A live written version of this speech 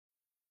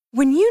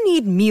When you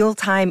need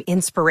mealtime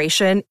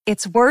inspiration,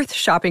 it's worth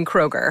shopping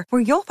Kroger,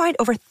 where you'll find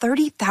over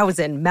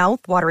 30,000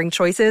 mouth-watering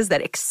choices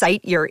that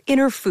excite your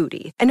inner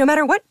foodie. And no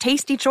matter what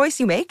tasty choice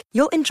you make,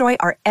 you'll enjoy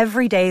our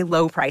everyday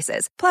low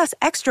prices, plus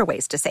extra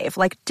ways to save,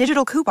 like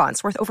digital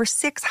coupons worth over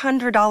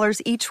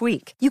 $600 each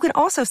week. You can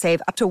also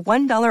save up to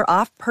 $1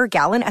 off per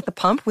gallon at the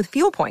pump with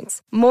fuel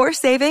points. More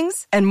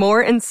savings and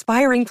more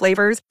inspiring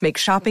flavors make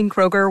shopping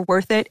Kroger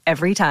worth it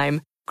every time.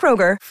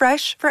 Kroger,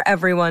 fresh for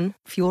everyone.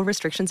 Fuel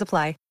restrictions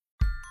apply.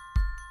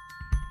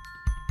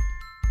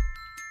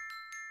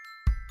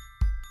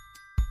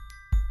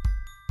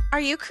 Are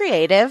you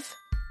creative?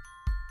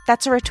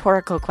 That's a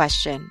rhetorical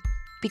question,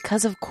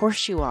 because of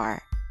course you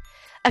are.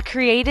 A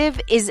creative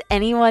is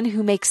anyone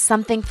who makes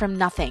something from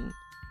nothing.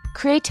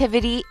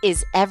 Creativity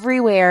is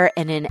everywhere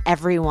and in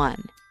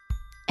everyone.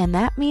 And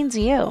that means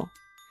you.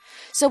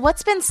 So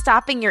what's been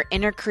stopping your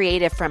inner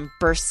creative from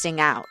bursting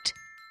out?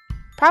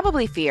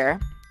 Probably fear.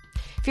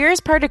 Fear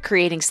is part of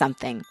creating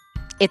something.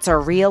 It's a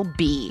real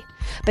bee.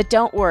 But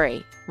don't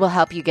worry, we'll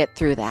help you get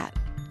through that.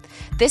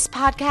 This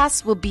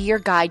podcast will be your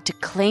guide to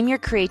claim your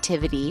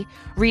creativity,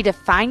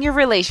 redefine your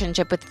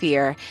relationship with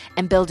fear,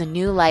 and build a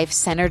new life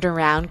centered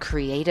around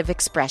creative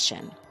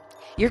expression.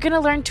 You're going to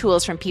learn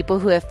tools from people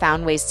who have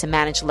found ways to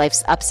manage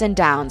life's ups and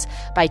downs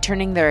by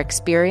turning their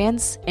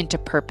experience into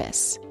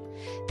purpose.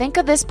 Think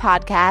of this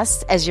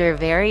podcast as your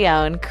very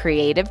own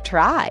creative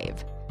tribe.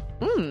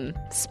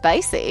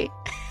 Spicy.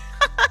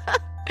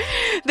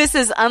 This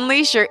is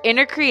Unleash Your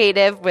Inner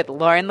Creative with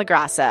Lauren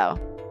LaGrasso.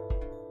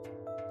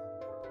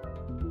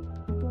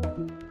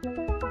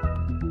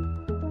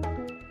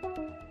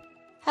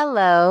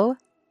 Hello.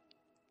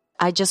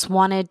 I just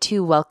wanted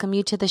to welcome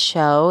you to the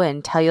show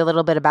and tell you a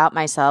little bit about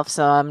myself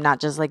so I'm not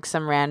just like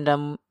some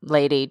random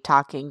lady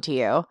talking to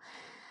you.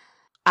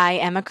 I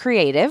am a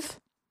creative.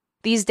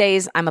 These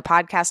days, I'm a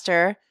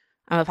podcaster.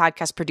 I'm a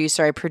podcast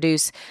producer. I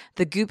produce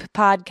the Goop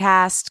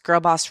podcast, Girl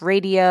Boss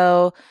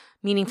Radio,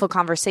 Meaningful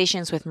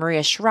Conversations with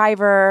Maria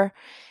Shriver,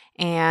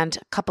 and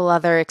a couple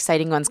other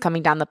exciting ones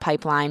coming down the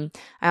pipeline.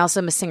 I also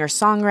am a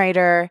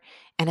singer-songwriter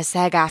and a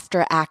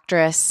SAG-AFTRA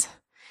actress.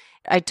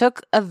 I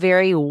took a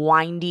very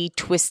windy,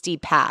 twisty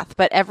path,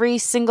 but every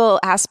single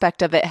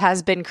aspect of it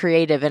has been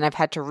creative, and I've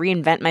had to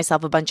reinvent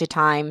myself a bunch of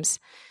times.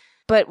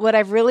 But what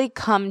I've really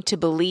come to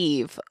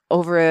believe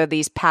over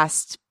these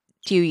past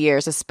few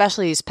years,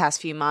 especially these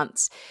past few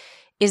months,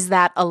 is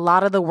that a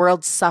lot of the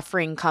world's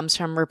suffering comes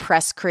from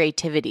repressed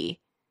creativity.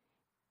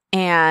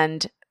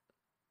 And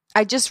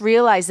I just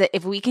realized that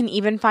if we can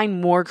even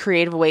find more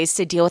creative ways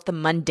to deal with the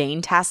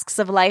mundane tasks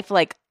of life,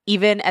 like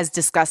even as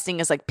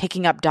disgusting as like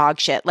picking up dog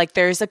shit, like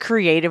there's a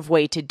creative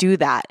way to do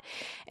that.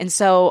 And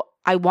so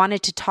I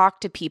wanted to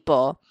talk to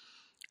people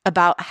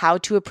about how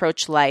to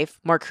approach life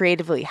more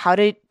creatively, how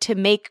to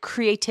make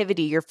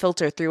creativity your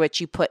filter through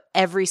which you put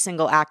every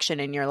single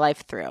action in your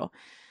life through.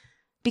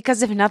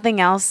 Because if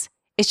nothing else,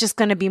 it's just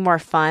going to be more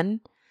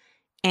fun.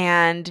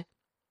 And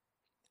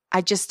I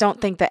just don't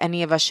think that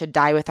any of us should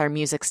die with our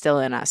music still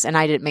in us. And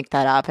I didn't make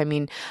that up. I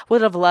mean,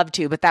 would have loved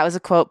to, but that was a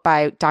quote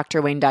by Dr.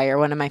 Wayne Dyer,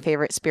 one of my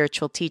favorite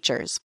spiritual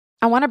teachers.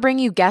 I want to bring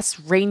you guests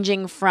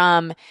ranging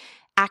from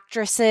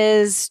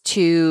actresses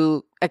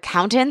to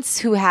accountants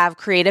who have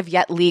creative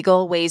yet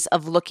legal ways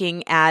of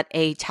looking at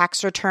a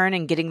tax return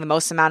and getting the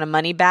most amount of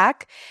money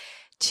back,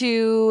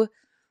 to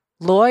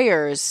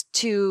lawyers,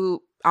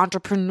 to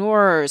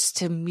entrepreneurs,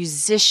 to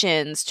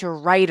musicians, to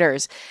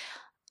writers,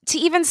 to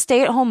even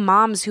stay-at-home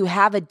moms who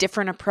have a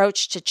different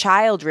approach to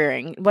child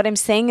rearing. What I'm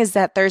saying is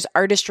that there's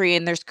artistry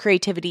and there's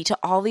creativity to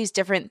all these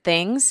different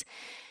things.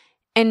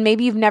 And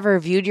maybe you've never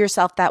viewed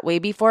yourself that way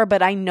before,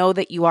 but I know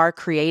that you are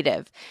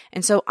creative.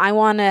 And so I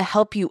want to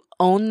help you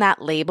own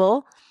that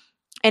label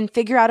and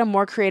figure out a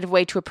more creative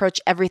way to approach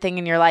everything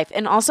in your life.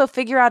 And also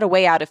figure out a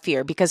way out of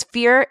fear, because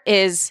fear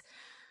is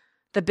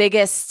the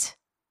biggest,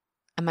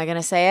 am I going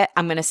to say it?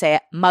 I'm going to say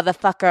it,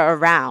 motherfucker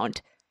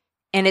around.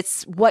 And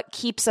it's what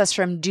keeps us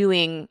from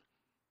doing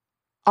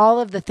all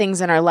of the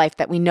things in our life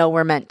that we know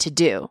we're meant to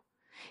do.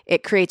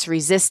 It creates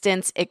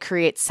resistance. It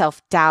creates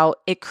self-doubt.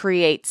 It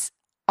creates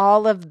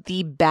all of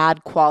the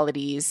bad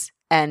qualities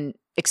and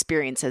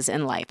experiences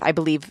in life. I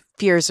believe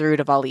fear is the root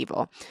of all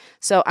evil.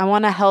 So I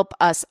want to help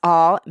us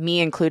all, me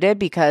included,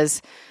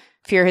 because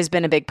fear has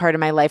been a big part of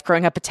my life.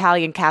 Growing up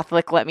Italian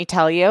Catholic, let me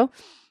tell you.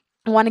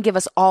 I want to give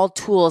us all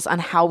tools on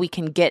how we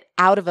can get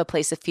out of a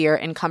place of fear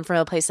and come from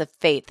a place of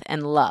faith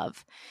and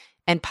love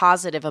and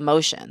positive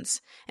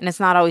emotions. And it's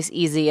not always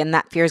easy, and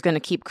that fear is going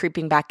to keep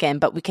creeping back in,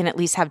 but we can at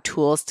least have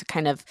tools to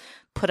kind of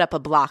put up a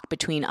block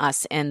between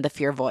us and the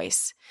fear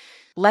voice.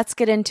 Let's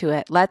get into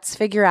it. Let's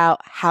figure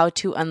out how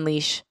to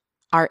unleash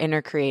our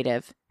inner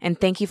creative. And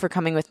thank you for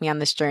coming with me on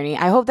this journey.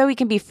 I hope that we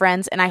can be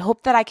friends, and I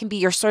hope that I can be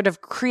your sort of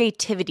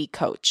creativity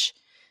coach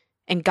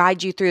and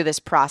guide you through this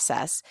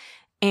process.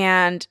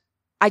 And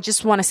I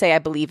just want to say I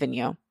believe in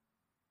you.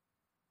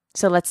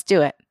 So let's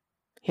do it.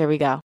 Here we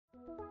go.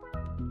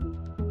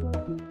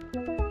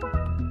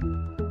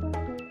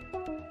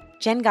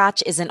 Jen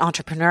Gotch is an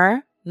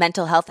entrepreneur,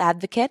 mental health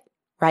advocate,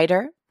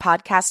 writer,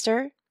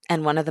 podcaster,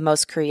 and one of the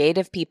most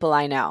creative people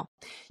I know.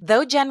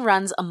 Though Jen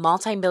runs a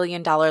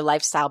multi-million-dollar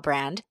lifestyle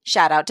brand,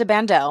 shout out to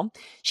Bando,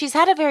 she's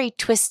had a very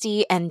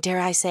twisty and, dare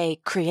I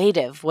say,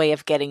 creative way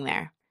of getting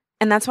there.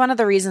 And that's one of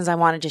the reasons I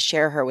wanted to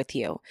share her with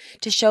you,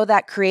 to show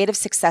that creative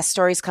success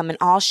stories come in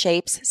all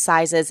shapes,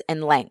 sizes,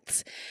 and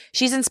lengths.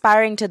 She's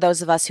inspiring to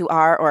those of us who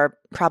are, or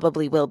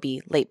probably will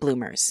be, late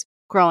bloomers.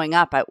 Growing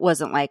up, I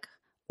wasn't like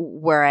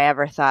where I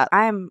ever thought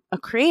I'm a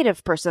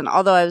creative person,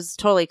 although I was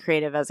totally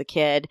creative as a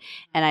kid.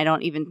 And I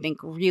don't even think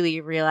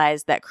really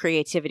realized that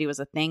creativity was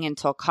a thing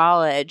until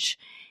college.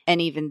 And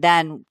even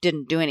then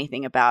didn't do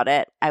anything about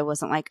it. I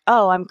wasn't like,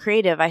 oh, I'm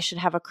creative, I should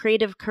have a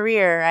creative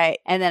career.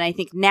 And then I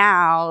think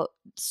now,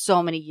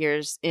 so many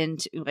years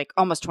into, like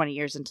almost 20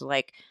 years into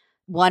like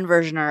one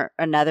version or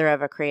another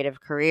of a creative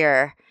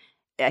career,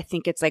 I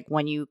think it's like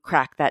when you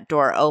crack that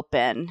door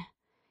open,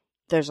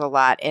 there's a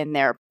lot in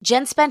there.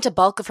 Jen spent a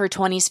bulk of her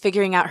 20s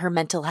figuring out her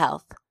mental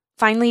health,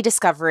 finally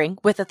discovering,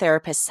 with a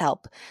therapist's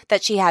help,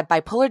 that she had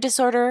bipolar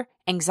disorder,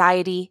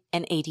 anxiety,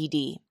 and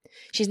ADD.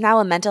 She's now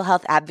a mental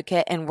health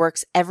advocate and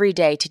works every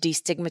day to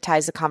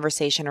destigmatize the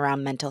conversation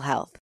around mental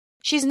health.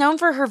 She's known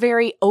for her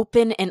very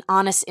open and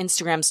honest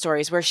Instagram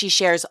stories where she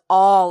shares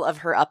all of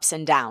her ups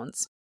and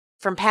downs.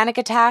 From panic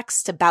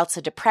attacks to bouts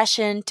of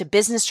depression to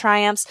business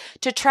triumphs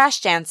to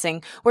trash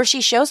dancing where she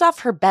shows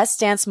off her best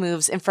dance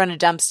moves in front of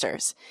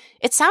dumpsters.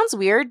 It sounds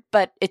weird,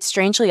 but it's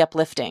strangely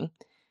uplifting.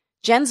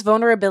 Jen's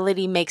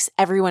vulnerability makes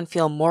everyone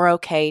feel more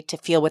okay to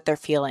feel what they're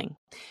feeling.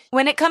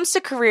 When it comes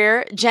to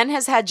career, Jen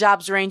has had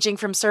jobs ranging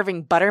from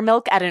serving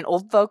buttermilk at an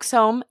old folks'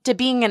 home to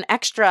being an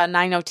extra on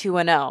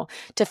 90210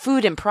 to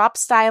food and prop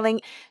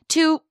styling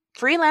to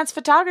freelance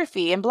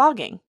photography and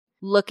blogging.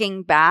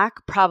 Looking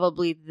back,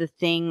 probably the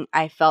thing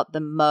I felt the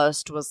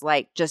most was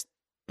like just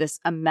this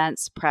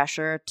immense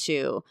pressure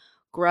to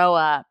grow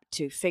up,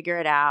 to figure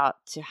it out,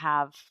 to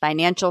have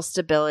financial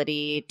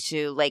stability,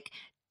 to like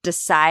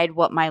decide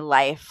what my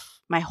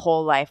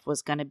whole life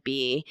was going to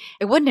be.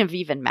 It wouldn't have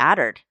even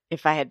mattered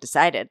if I had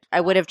decided. I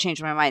would have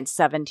changed my mind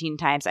 17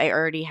 times. I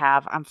already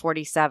have. I'm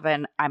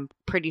 47. I'm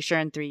pretty sure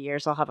in 3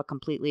 years I'll have a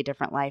completely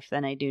different life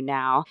than I do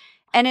now.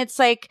 And it's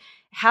like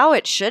how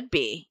it should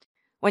be.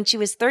 When she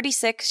was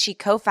 36, she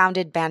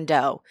co-founded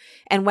Bando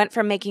and went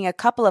from making a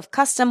couple of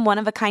custom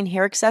one-of-a-kind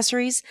hair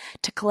accessories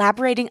to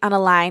collaborating on a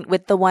line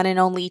with the one and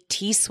only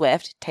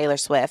T-Swift, Taylor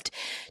Swift,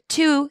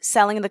 to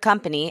selling the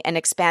company and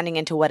expanding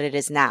into what it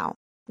is now.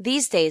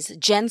 These days,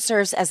 Jen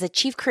serves as the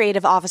Chief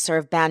Creative Officer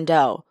of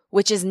Bando,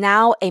 which is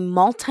now a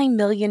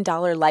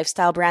multi-million-dollar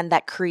lifestyle brand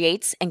that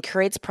creates and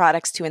curates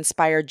products to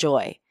inspire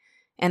joy.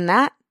 And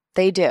that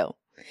they do.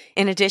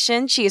 In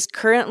addition, she is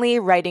currently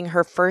writing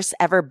her first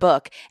ever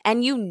book,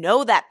 and you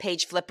know that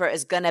page flipper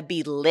is going to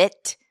be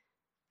lit.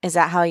 Is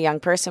that how a young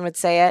person would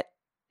say it?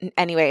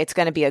 Anyway, it's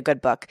going to be a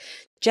good book.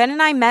 Jen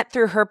and I met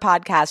through her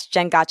podcast,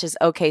 Jen Gotch's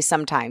Okay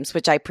Sometimes,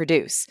 which I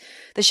produce.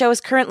 The show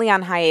is currently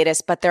on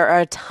hiatus, but there are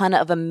a ton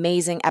of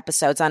amazing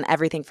episodes on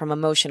everything from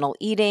emotional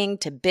eating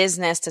to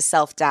business to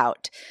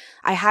self-doubt.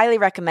 I highly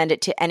recommend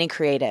it to any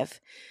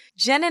creative.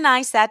 Jen and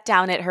I sat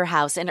down at her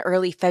house in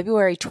early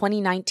February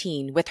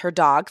 2019 with her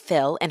dog,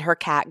 Phil, and her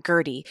cat,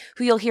 Gertie,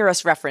 who you'll hear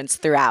us reference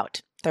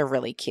throughout. They're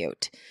really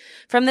cute.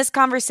 From this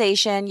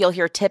conversation, you'll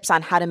hear tips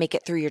on how to make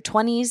it through your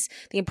 20s,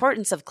 the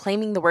importance of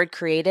claiming the word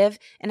creative,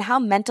 and how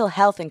mental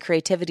health and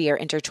creativity are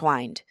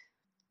intertwined.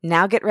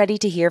 Now get ready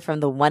to hear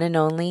from the one and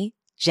only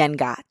Jen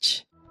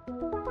Gotch.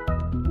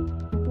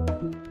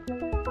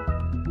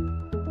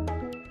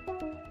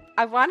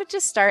 I wanted to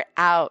start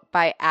out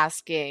by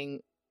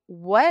asking,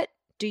 what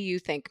do you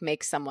think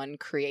makes someone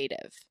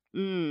creative?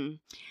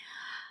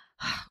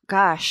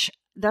 Gosh,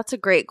 that's a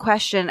great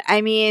question.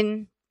 I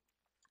mean,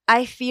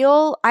 I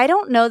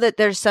don't know that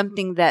there's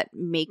something that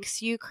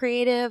makes you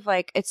creative.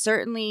 Like, it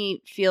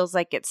certainly feels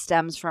like it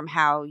stems from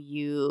how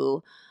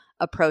you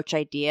approach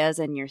ideas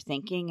and your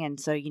thinking. And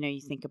so,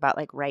 you think about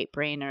like right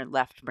brain or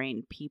left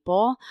brain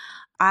people.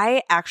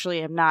 I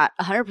actually am not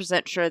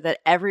 100% sure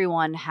that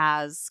everyone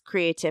has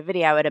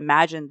creativity. I would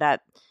imagine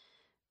that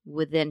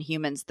within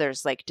humans,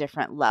 there's like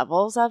different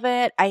levels of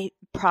it. I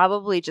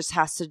probably just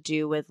has to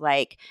do with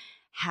like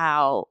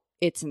how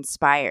it's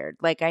inspired.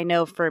 Like, I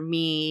know for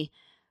me,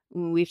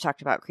 we've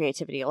talked about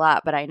creativity a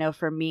lot, but I know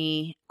for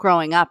me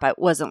growing up, I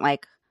wasn't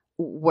like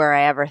where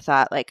I ever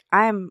thought like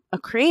I'm a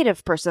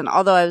creative person,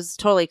 although I was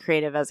totally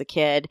creative as a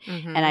kid.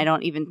 And I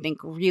don't even think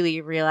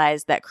really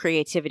realized that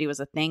creativity was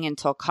a thing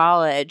until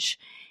college.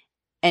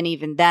 And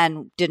even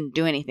then didn't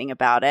do anything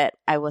about it.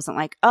 I wasn't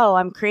like, oh,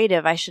 I'm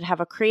creative, I should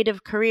have a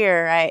creative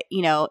career.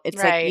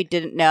 It's right. Like you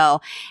didn't know.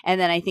 And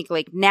then I think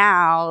like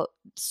now,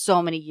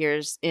 so many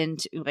years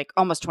into like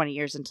almost 20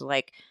 years into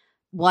like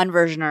one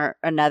version or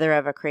another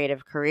of a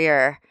creative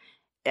career,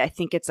 I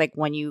think it's like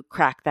when you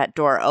crack that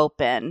door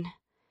open,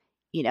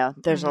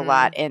 there's a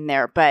lot in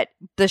there. But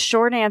the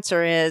short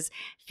answer is,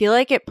 I feel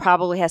like it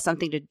probably has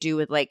something to do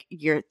with like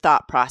your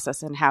thought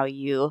process and how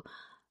you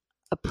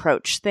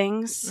approach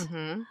things.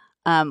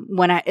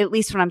 At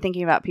least when I'm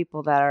thinking about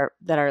people that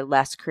are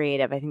less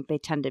creative, I think they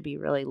tend to be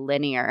really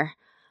linear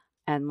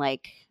and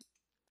like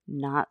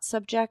not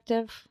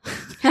subjective.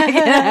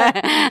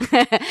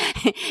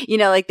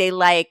 Like they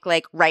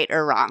like right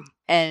or wrong,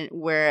 and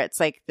where it's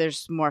like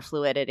there's more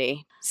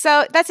fluidity.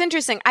 So that's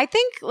interesting. I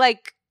think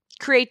like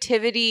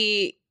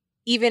creativity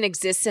even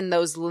exists in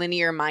those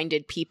linear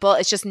minded people.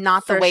 It's just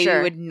not the way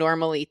we would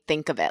normally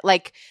think of it.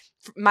 Like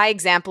my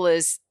example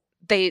is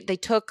they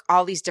took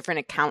all these different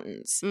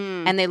accountants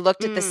and they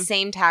looked at the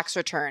same tax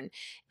return,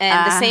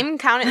 and the same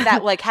accountant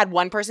that like had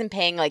one person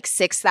paying like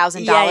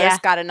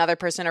 $6,000 got another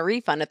person a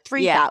refund of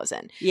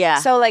 $3,000. Yeah.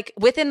 So like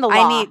within the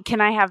law, can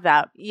I have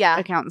that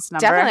accountant's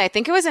number? Definitely. I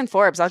think it was in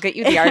Forbes. I'll get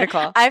you the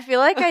article. I feel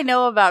like I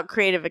know about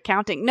creative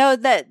accounting. No,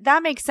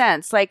 that makes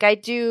sense. Like I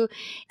do,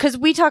 because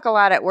we talk a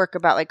lot at work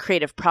about like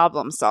creative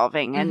problem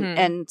solving,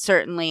 and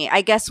certainly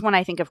I guess when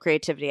I think of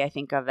creativity, I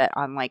think of it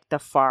on like the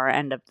far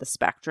end of the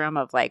spectrum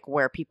of like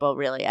where people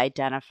really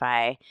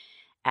identify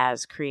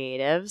as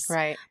creatives.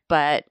 Right.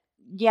 But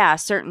yeah,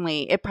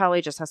 certainly it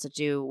probably just has to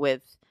do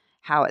with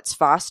how it's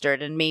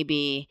fostered, and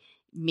maybe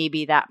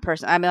that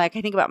person, I mean, like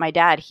I think about my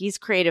dad, he's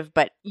creative,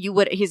 but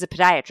he's a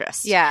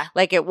podiatrist. Yeah.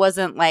 Like it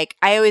wasn't like,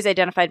 I always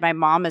identified my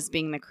mom as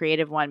being the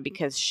creative one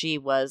because she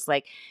was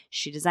like,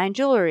 she designed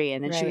jewelry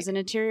and then she was an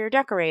interior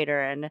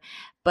decorator,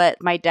 but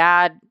my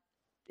dad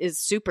is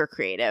super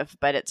creative,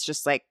 but it's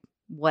just like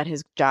what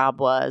his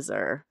job was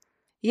or.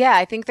 Yeah,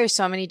 I think there's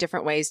so many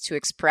different ways to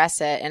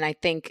express it. And I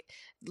think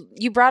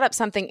you brought up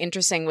something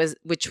interesting,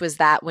 which was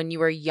that when you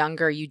were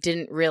younger, you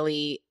didn't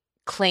really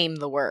claim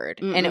the word.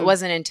 And it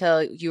wasn't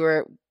until you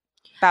were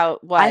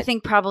about what? I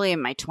think probably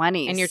in my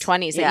 20s. In your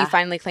 20s that you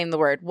finally claimed the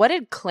word. What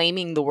did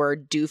claiming the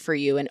word do for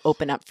you and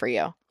open up for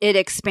you? It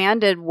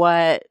expanded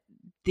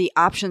the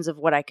options of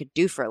what I could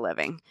do for a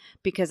living.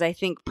 Because I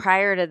think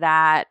prior to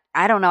that,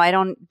 I don't know, I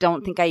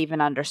don't think I even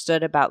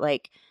understood about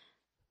like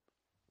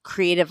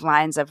creative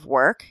lines of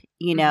work.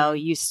 You know,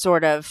 you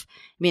sort of,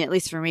 I mean, at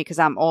least for me, because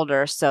I'm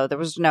older, so there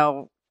was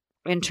no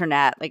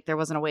internet, like there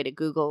wasn't a way to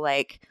Google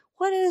like,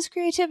 what is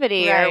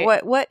creativity or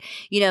what,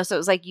 so it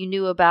was like you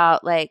knew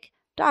about like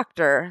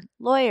doctor,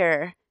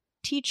 lawyer,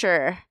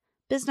 teacher,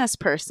 business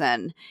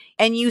person,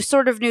 and you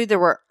sort of knew there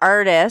were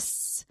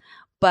artists.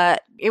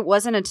 But it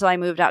wasn't until I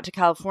moved out to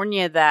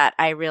California that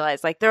I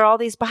realized like there are all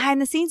these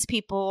behind the scenes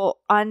people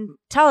on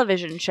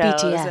television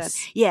shows.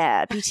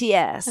 BTS.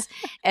 BTS.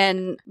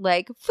 And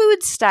like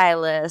food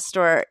stylist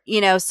or,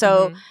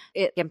 so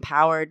it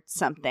empowered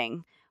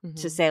something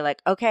to say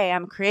like, okay,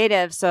 I'm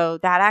creative. So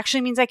that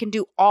actually means I can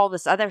do all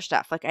this other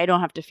stuff. Like I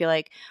don't have to feel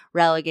like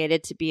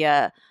relegated to be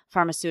a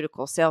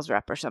pharmaceutical sales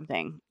rep or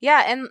something.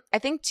 Yeah. And I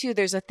think too,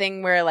 there's a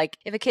thing where like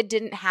if a kid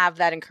didn't have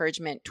that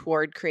encouragement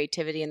toward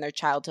creativity in their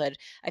childhood,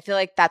 I feel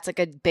like that's like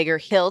a bigger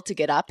hill to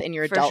get up in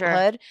your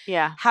adulthood. Sure.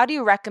 Yeah. How do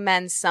you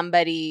recommend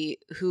somebody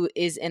who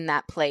is in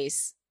that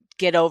place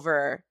get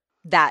over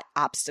that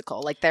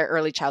obstacle, like their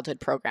early childhood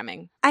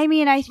programming? I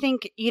mean, I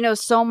think,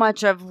 so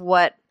much of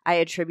what I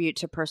attribute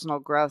to personal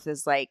growth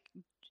is like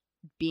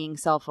being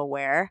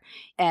self-aware.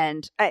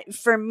 And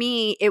for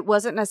me, it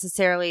wasn't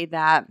necessarily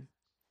that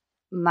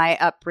my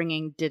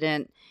upbringing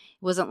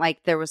wasn't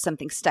like there was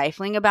something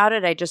stifling about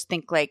it. I just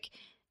think like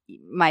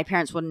my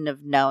parents wouldn't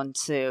have known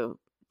to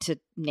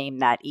name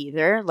that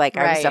either. Like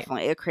I was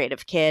definitely a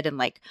creative kid and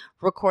like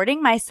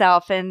recording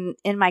myself in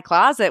my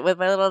closet with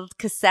my little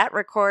cassette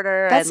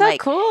recorder. That's and, so like,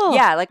 cool.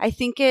 Yeah. Like I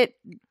think it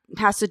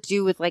has to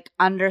do with like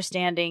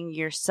understanding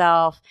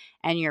yourself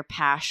and your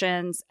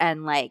passions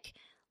and like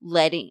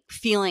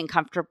feeling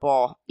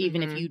comfortable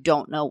even if you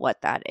don't know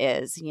what that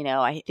is.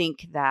 I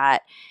think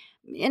that,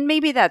 and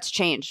maybe that's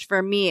changed.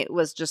 For me, it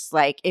was just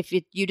like if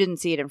you didn't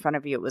see it in front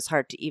of you, it was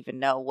hard to even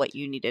know what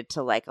you needed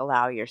to like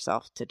allow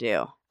yourself to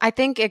do. I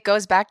think it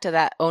goes back to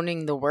that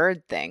owning the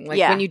word thing. Like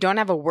when you don't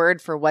have a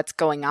word for what's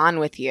going on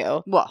with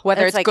you,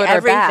 whether it's like good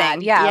or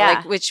bad. Yeah.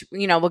 Like which,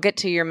 we'll get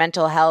to your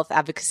mental health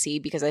advocacy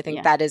because I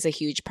think that is a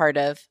huge part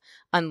of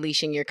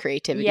unleashing your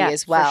creativity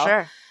as well. For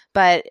sure.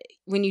 But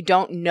when you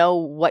don't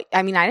know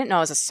I didn't know I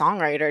was a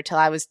songwriter till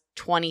I was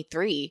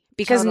 23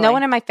 because no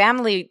one in my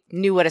family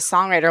knew what a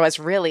songwriter was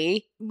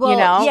really,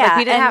 like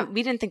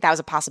we didn't think that was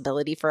a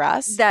possibility for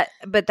us.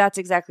 But that's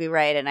exactly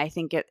right. And I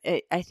think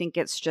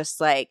it's just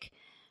like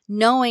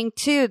knowing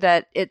too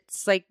that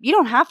it's like you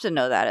don't have to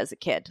know that as a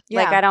kid.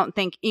 Like I don't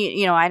think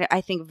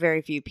I think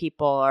very few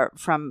people are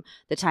from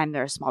the time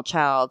they're a small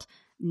child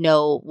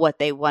know what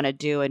they want to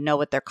do and know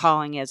what their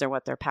calling is or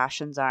what their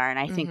passions are. And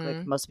I think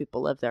like most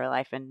people live their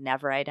life and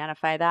never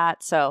identify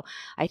that. So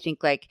I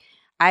think like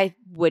I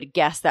would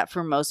guess that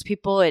for most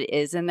people it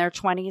is in their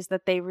 20s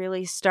that they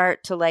really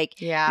start to like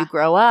you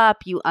grow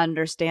up, you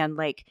understand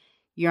like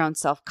your own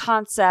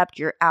self-concept,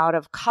 you're out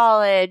of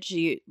college,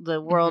 the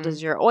world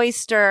is your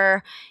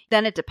oyster.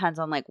 Then it depends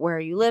on like where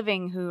are you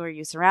living, who are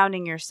you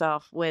surrounding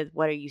yourself with,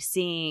 what are you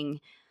seeing?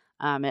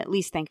 At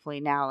least thankfully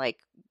now like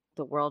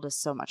the world is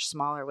so much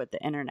smaller with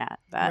the internet.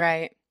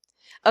 Right.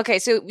 Okay,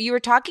 so you were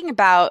talking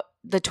about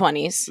the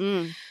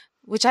 20s,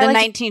 which the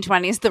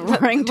 1920s, the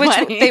roaring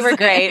 20s. They were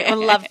great. I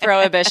love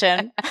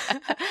Prohibition.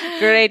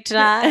 Great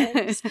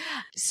times.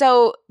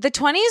 So the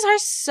 20s are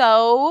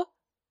so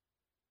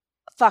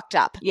fucked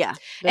up. Yeah.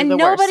 And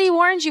nobody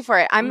warns you for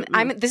it.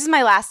 This is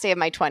my last day of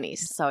my 20s.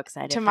 So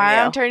excited. Tomorrow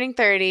I'm turning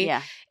 30.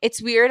 Yeah.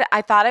 It's weird.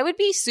 I thought I would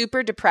be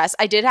super depressed.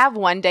 I did have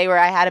one day where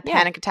I had a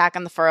panic attack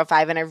on the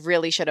 405 and I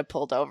really should have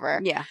pulled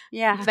over. Yeah.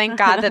 Yeah. Thank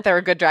God that there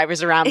were good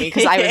drivers around me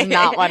because I was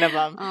not one of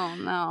them. Oh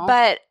no.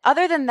 But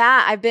other than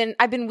that, I've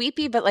been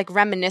weepy, but like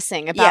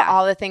reminiscing about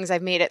all the things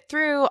I've made it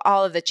through,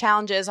 all of the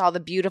challenges, all the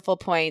beautiful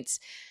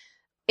points.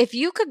 If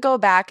you could go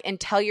back and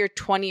tell your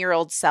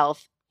 20-year-old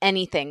self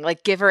anything,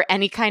 like give her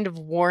any kind of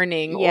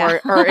warning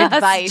or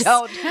advice,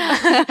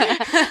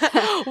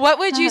 what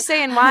would you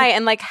say and why?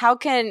 And like how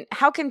can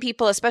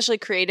people, especially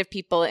creative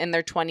people in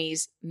their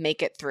 20s,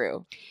 make it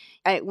through?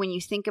 When you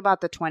think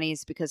about the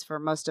 20s, because for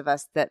most of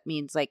us that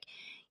means like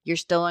you're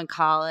still in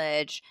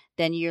college,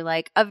 then you're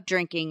like of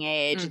drinking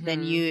age,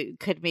 then you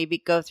could maybe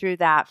go through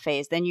that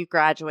phase, then you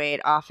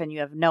graduate, often you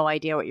have no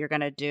idea what you're going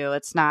to do.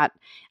 It's not,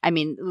 I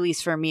mean, at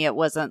least for me, it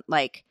wasn't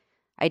like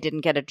I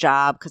didn't get a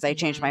job because I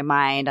changed my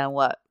mind on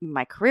what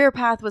my career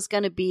path was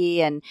going to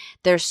be. And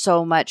there's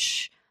so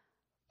much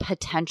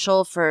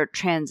potential for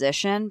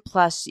transition.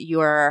 Plus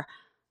you're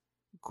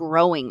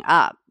growing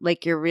up,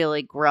 like you're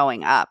really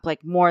growing up,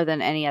 like more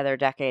than any other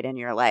decade in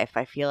your life.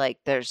 I feel like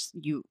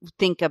you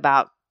think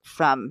about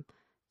from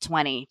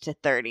 20 to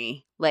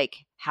 30,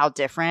 like how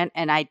different.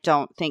 And I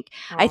don't think,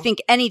 I think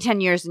any 10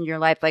 years in your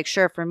life, like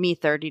sure, for me,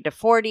 30 to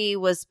 40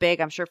 was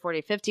big. I'm sure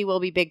 40 to 50 will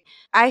be big.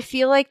 I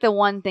feel like the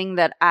one thing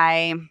that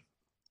I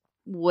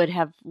would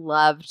have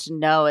loved to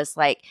know is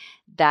like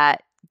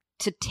that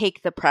to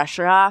take the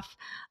pressure off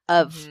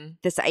of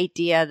this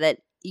idea that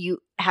you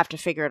have to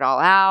figure it all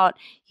out.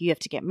 You have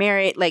to get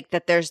married, like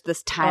that there's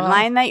this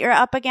timeline that you're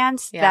up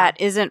against that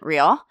isn't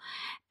real.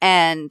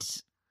 And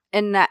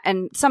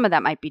some of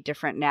that might be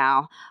different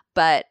now,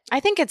 but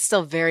I think it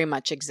still very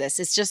much exists.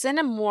 It's just in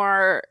a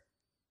more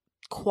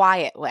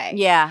quiet way.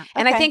 Yeah.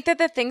 And I think that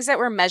the things that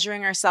we're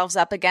measuring ourselves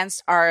up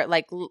against are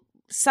like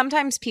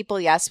sometimes people,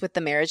 yes, with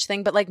the marriage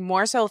thing, but like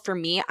more so for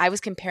me, I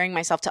was comparing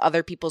myself to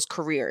other people's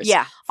careers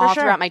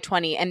throughout my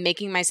 20 and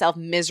making myself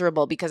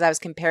miserable because I was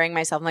comparing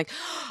myself. I'm like,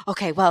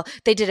 okay, well,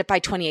 they did it by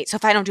 28. So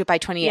if I don't do it by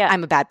 28,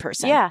 I'm a bad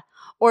person. Yeah.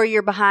 Or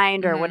you're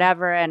behind or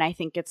whatever. And I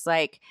think it's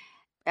like,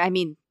 I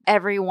mean,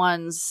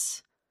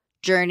 everyone's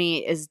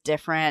journey is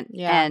different.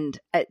 Yeah. And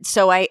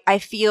so I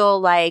feel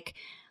like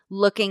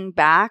looking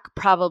back,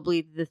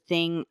 probably the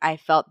thing I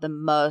felt the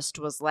most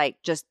was like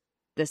just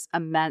this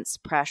immense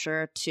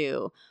pressure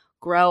to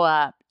grow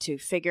up, to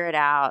figure it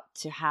out,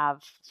 to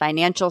have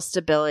financial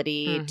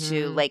stability,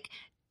 to like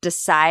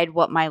decide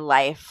what my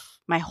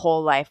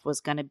whole life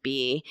was going to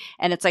be.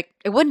 And it's like,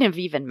 it wouldn't have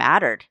even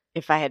mattered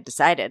if I had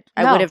decided.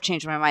 No. I would have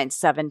changed my mind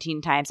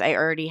 17 times.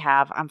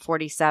 I'm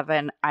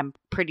 47. I'm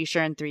pretty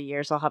sure in 3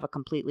 years I'll have a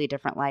completely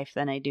different life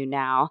than I do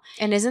now.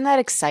 And isn't that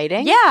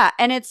exciting? Yeah.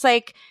 And it's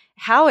like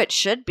how it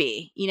should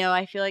be. You know,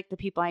 I feel like the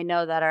people I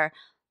know that are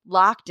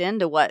locked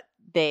into what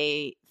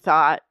they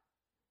thought,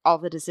 all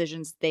the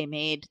decisions they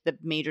made, the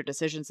major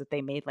decisions that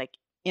they made, like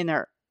in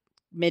their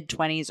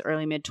mid-20s,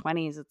 early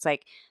mid-20s, it's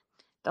like,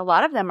 a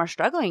lot of them are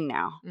struggling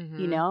now,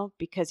 you know,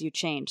 because you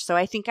change. So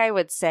I think I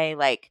would say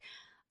like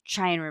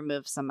try and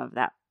remove some of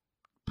that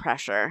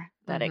pressure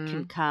that it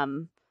can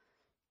come,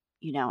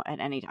 you know,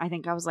 at any, I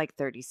think I was like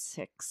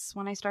 36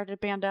 when I started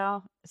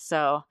Bando.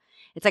 So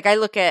it's like I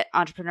look at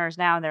entrepreneurs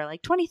now and they're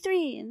like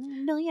 23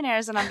 and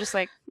millionaires. And I'm just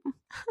like,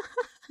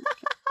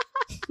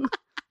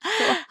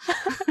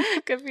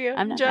 good for you.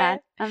 I'm not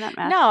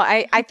mad. No,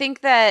 I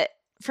think that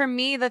for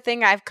me, the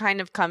thing I've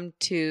kind of come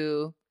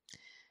to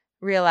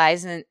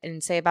realize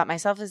and say about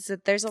myself is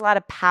that there's a lot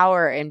of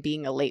power in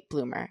being a late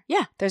bloomer.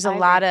 Yeah. There's a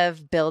lot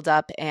of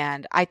buildup.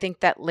 And I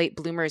think that late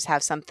bloomers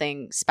have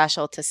something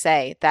special to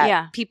say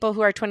that people who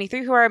are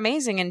 23, who are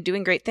amazing and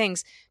doing great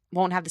things,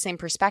 won't have the same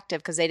perspective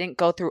because they didn't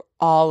go through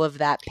all of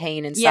that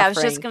pain and suffering. Yeah, I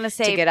was just going to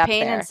say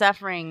pain and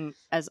suffering,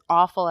 as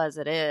awful as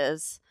it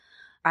is,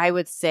 I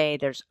would say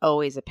there's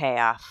always a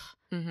payoff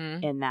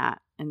in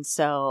that. And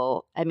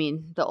so, I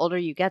mean, the older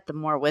you get, the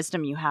more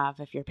wisdom you have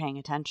if you're paying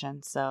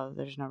attention. So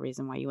there's no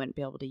reason why you wouldn't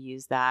be able to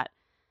use that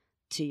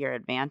to your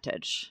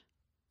advantage.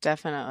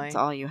 Definitely. That's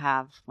all you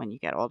have when you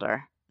get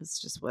older. It's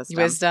just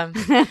wisdom.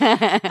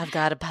 I've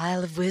got a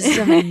pile of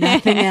wisdom and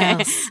nothing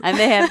else. I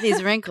may have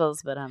these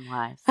wrinkles, but I'm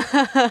wise.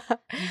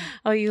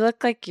 Oh, you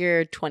look like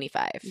you're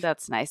 25.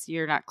 That's nice.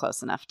 You're not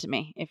close enough to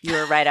me. If you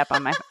were right up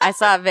on my – I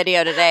saw a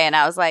video today and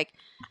I was like,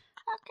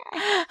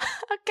 okay.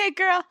 Okay,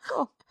 girl.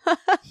 Cool.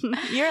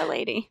 You're a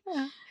lady.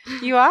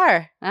 You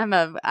are. I'm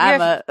a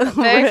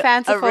very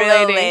fanciful a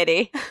real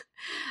lady.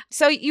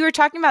 So you were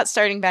talking about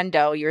starting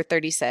Bando. You were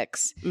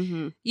 36.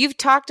 You've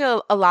talked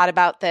a lot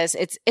about this.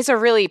 It's a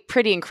really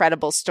pretty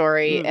incredible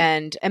story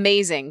and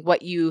amazing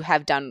what you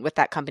have done with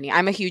that company.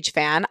 I'm a huge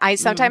fan. I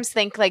sometimes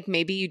think like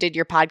maybe you did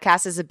your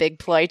podcast as a big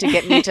ploy to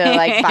get me to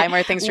like buy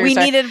more things for your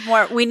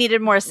start. We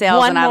needed more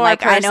sales, and I'm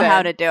like, person. I know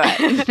how to do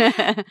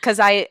it because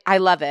I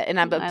love it and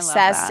I'm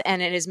obsessed,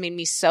 and it has made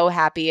me so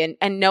happy.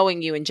 And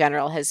knowing you in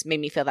general has made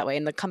me feel that way.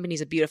 And the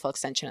company's a beautiful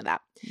extension of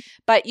that.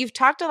 But you've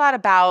talked a lot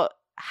about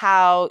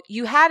how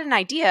you had an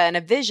idea and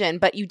a vision,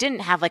 but you didn't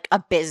have like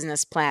a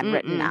business plan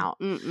written out.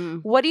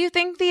 What do you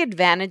think the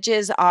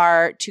advantages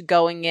are to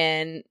going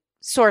in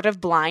sort of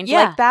blind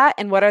like that?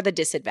 And what are the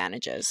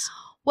disadvantages?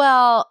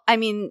 Well, I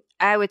mean,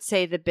 I would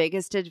say the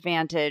biggest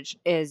advantage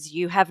is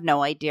you have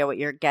no idea what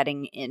you're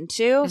getting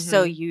into.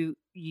 So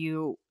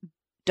you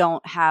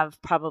don't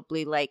have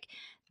probably like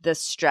the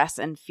stress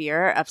and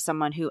fear of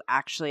someone who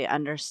actually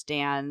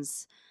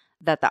understands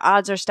that the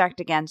odds are stacked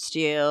against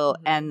you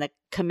and the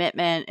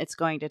commitment it's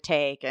going to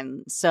take.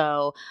 And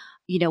so,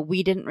 you know,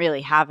 we didn't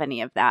really have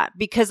any of that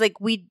because like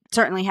we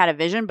certainly had a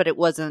vision, but it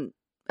wasn't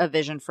a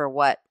vision for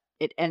what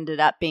it ended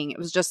up being. It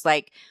was just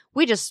like,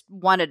 we just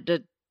wanted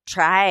to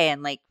try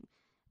and like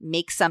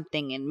make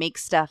something and make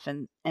stuff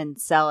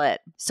and sell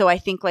it. So I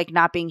think like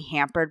not being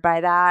hampered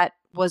by that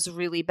was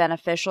really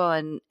beneficial.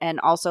 And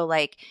also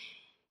like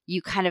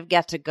you kind of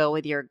get to go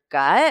with your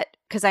gut.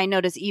 Cause I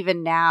notice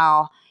even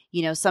now,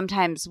 you know,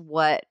 sometimes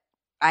what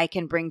I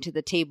can bring to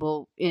the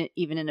table,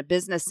 even in a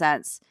business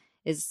sense,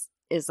 is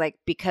like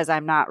because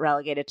I'm not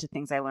relegated to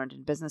things I learned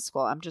in business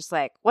school. I'm just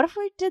like, what if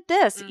we did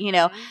this? You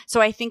know?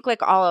 So I think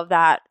like all of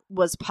that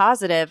was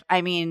positive.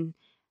 I mean,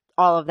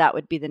 all of that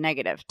would be the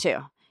negative too,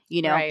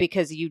 you know,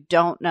 because you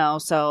don't know.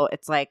 So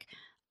it's like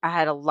I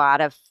had a lot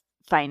of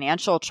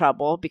financial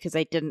trouble because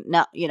I didn't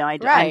know, you know, I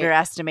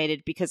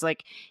underestimated because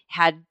like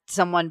had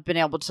someone been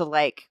able to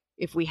like,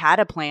 if we had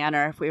a plan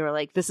or if we were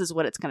like, this is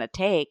what it's going to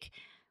take,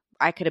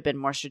 I could have been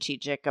more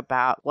strategic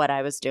about what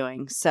I was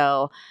doing.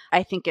 So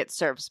I think it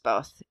serves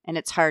both. And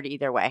it's hard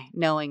either way,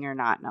 knowing or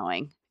not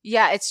knowing.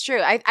 Yeah, it's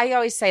true. I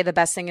always say the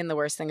best thing and the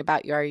worst thing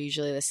about you are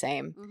usually the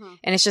same.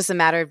 And it's just a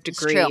matter of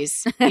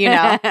degrees, you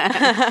know?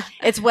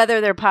 It's whether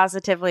they're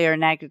positively or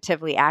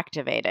negatively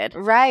activated.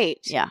 Right.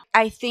 Yeah.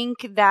 I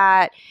think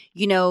that,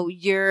 you know,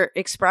 your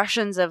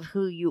expressions of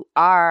who you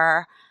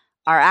are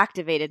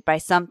activated by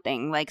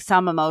something like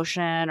some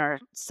emotion or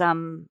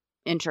some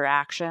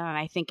interaction. And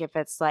I think if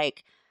it's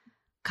like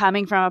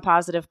coming from a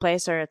positive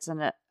place or it's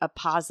a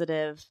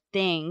positive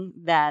thing,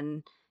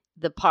 then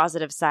the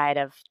positive side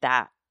of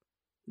that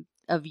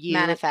of you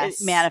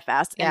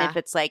manifest. And if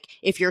it's like,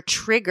 if you're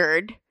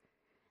triggered,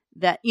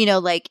 that, you know,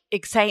 like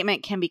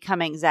excitement can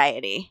become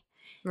anxiety.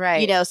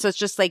 Right. You know, so it's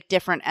just like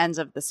different ends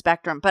of the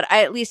spectrum. But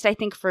at least I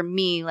think for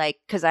me, like,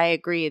 because I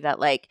agree that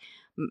like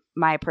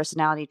my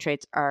personality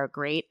traits are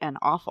great and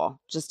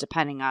awful, just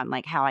depending on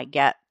like how I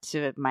get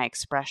to my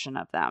expression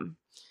of them.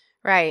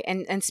 Right.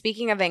 And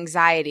speaking of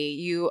anxiety,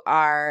 you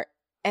are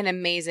an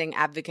amazing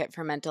advocate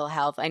for mental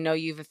health. I know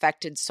you've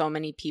affected so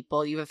many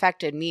people. You've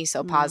affected me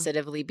so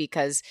positively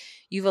because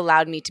you've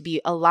allowed me to be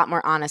a lot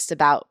more honest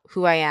about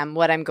who I am,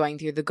 what I'm going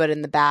through, the good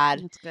and the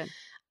bad. That's good.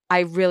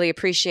 I really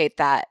appreciate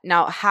that.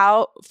 Now,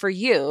 how, for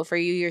you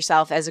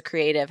yourself as a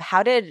creative,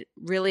 how did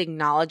really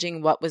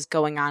acknowledging what was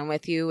going on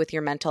with you, with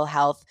your mental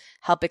health,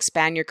 help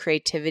expand your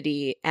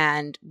creativity?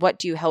 And what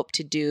do you hope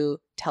to do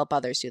to help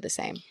others do the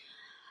same?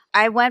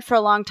 I went for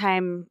a long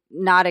time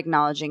not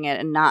acknowledging it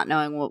and not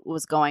knowing what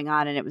was going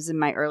on. And it was in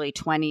my early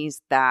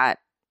 20s that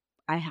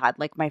I had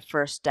like my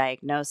first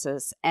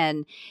diagnosis.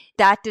 And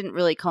that didn't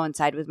really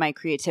coincide with my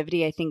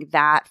creativity. I think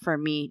that for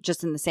me,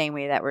 just in the same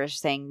way that we're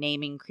saying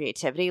naming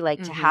creativity,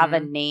 like to have a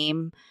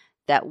name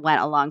that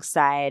went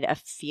alongside a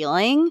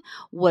feeling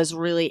was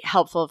really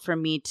helpful for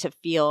me to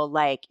feel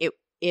like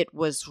it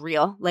was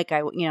real. Like I,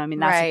 you know, I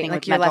mean, that's the thing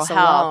like with you're mental less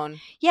health. alone.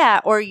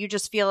 Yeah. Or you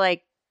just feel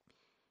like,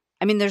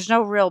 I mean, there's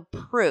no real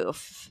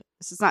proof.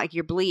 So it's not like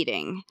you're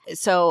bleeding.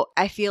 So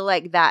I feel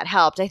like that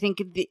helped. I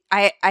think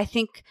I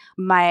think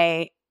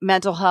my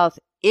mental health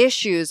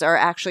issues are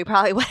actually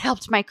probably what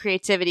helped my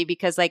creativity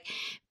because like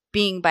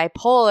being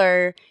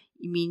bipolar,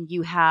 I mean,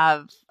 you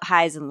have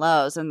highs and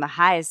lows, and the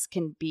highs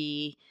can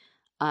be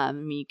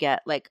you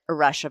get like a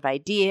rush of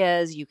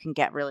ideas, you can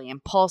get really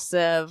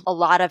impulsive, a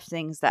lot of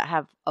things that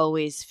have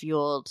always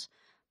fueled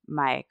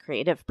my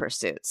creative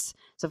pursuits.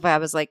 So if I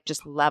was like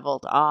just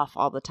leveled off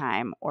all the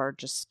time or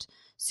just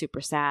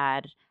super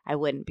sad, I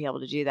wouldn't be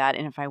able to do that.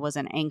 And if I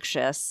wasn't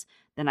anxious,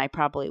 then I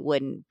probably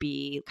wouldn't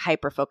be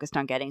hyper focused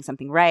on getting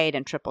something right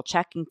and triple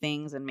checking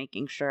things and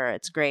making sure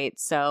it's great.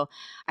 So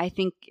I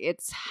think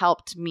it's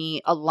helped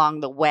me along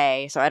the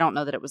way. So I don't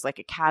know that it was like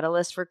a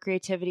catalyst for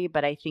creativity,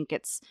 but I think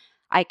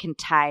I can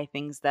tie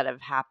things that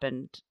have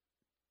happened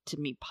to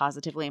me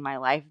positively in my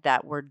life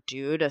that were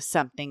due to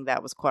something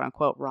that was quote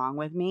unquote wrong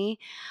with me.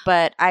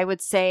 But I would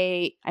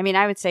say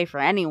for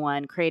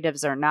anyone,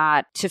 creatives or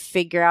not, to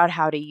figure out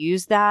how to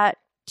use that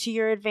to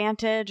your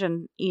advantage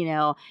and, you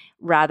know,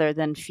 rather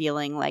than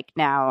feeling like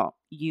now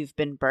you've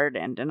been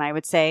burdened. And I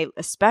would say,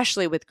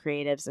 especially with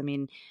creatives, I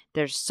mean,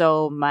 there's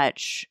so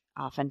much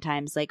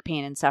oftentimes like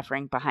pain and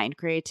suffering behind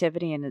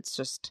creativity. And it's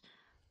just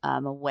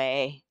a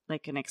way,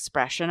 like an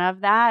expression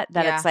of that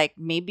it's like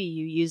maybe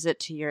you use it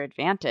to your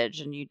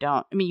advantage and you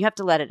don't, I mean, you have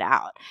to let it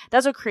out.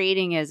 That's what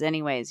creating is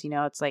anyways, you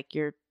know, it's like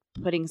you're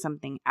putting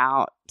something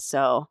out.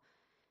 So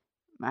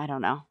I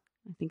don't know.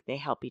 I think they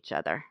help each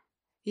other.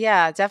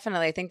 Yeah,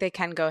 definitely. I think they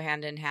can go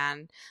hand in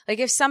hand. Like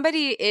if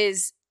somebody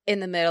is in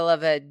the middle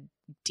of a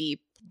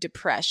deep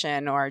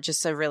depression or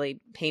just a really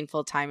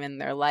painful time in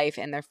their life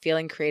and they're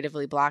feeling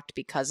creatively blocked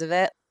because of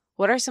it,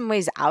 what are some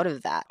ways out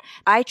of that?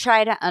 I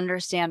try to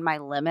understand my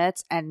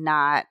limits and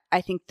I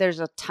think there's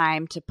a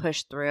time to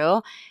push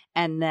through,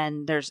 and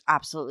then there's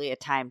absolutely a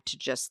time to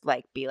just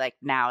like be like,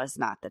 now is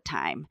not the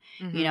time.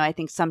 Mm-hmm. I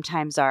think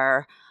sometimes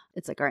our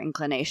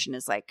inclination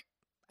is like,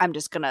 I'm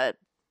just going to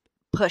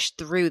push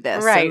through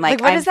this. Right. And like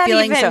what I'm does that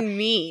feeling even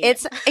mean?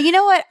 It's, you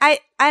know what? I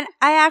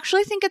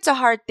actually think it's a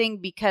hard thing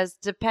because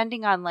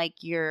depending on like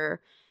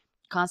your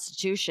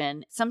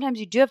constitution, sometimes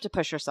you do have to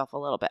push yourself a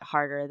little bit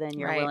harder than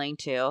you're willing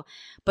to.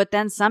 But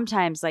then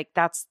sometimes like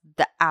that's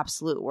the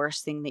absolute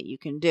worst thing that you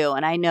can do.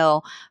 And I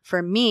know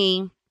for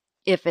me,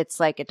 if it's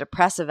like a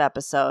depressive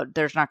episode,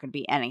 there's not going to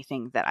be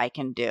anything that I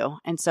can do.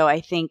 And so I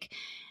think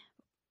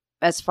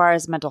as far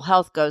as mental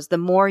health goes, the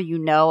more you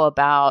know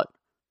about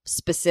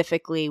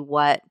specifically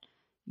what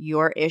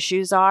your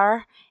issues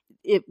are,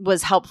 it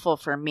was helpful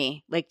for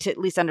me, like to at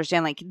least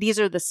understand like these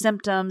are the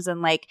symptoms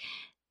and like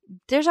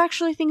there's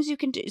actually things you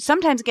can do.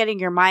 Sometimes getting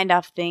your mind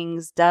off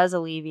things does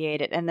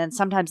alleviate it. And then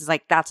sometimes it's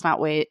like, that's not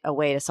a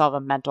way to solve a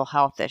mental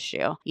health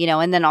issue,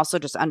 and then also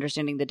just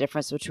understanding the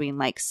difference between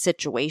like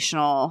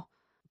situational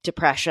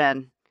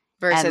depression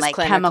versus and like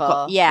clinical.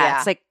 chemical. Yeah.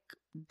 It's like,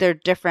 they're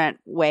different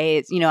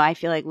ways. I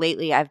feel like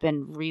lately I've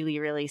been really,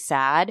 really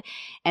sad,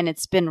 and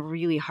it's been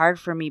really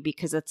hard for me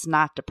because it's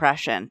not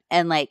depression.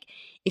 And like,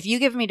 if you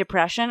give me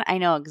depression, I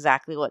know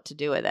exactly what to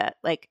do with it.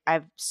 Like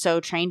I've so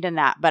trained in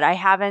that, but I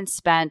haven't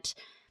spent,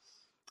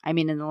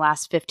 in the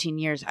last 15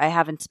 years, I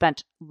haven't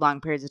spent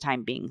long periods of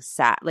time being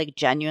sad, like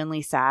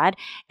genuinely sad.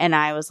 And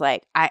I was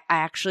like, I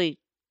actually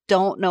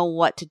don't know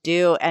what to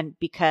do. And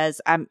because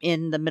I'm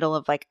in the middle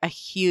of like a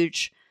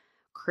huge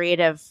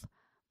creative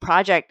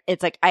project,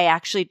 it's like I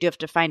actually do have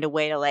to find a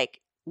way to like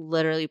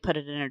literally put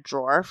it in a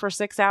drawer for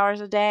 6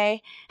 hours a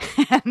day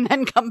and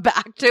then come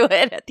back to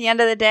it at the end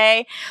of the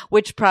day,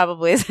 which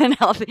probably isn't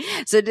healthy.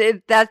 So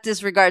that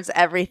disregards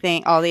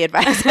everything, all the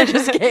advice I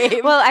just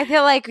gave. Well, I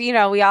feel like, we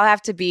all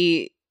have to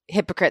be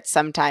hypocrites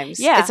sometimes.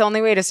 Yeah. It's the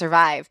only way to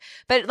survive.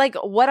 But like,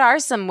 what are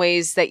some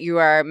ways that you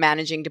are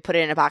managing to put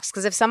it in a box?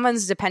 Because if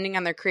someone's depending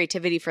on their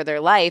creativity for their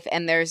life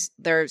and they're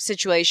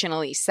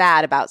situationally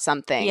sad about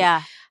something,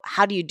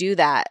 how do you do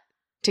that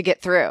to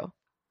get through?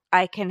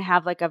 I can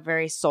have like a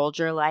very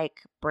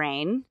soldier-like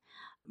brain,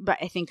 but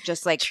I think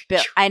just like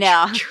I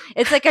know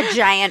it's like a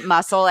giant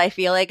muscle. I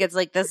feel like it's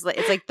like this.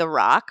 It's like The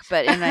Rock,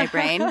 but in my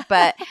brain.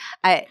 But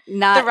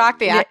not The Rock,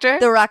 the actor.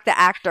 The Rock, the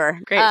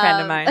actor. Great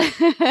friend of mine.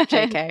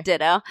 JK.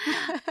 Ditto.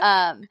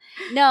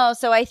 No,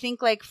 so I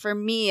think like for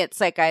me, it's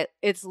like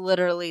it's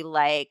literally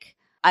like.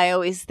 I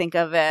always think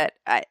of it.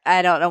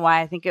 I don't know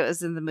why. I think it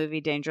was in the movie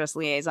Dangerous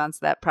Liaisons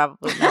that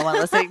probably no one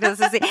listening to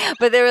this see.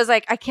 But there was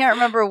like, I can't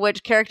remember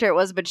which character it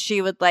was, but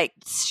she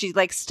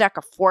stuck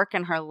a fork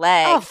in her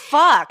leg. Oh,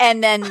 fuck.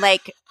 And then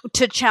like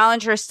to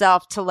challenge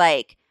herself to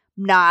like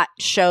not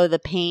show the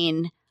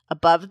pain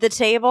above the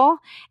table.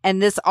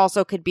 And this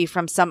also could be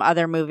from some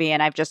other movie,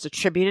 and I've just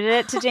attributed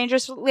it to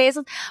Dangerous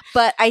Liaisons.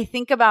 But I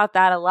think about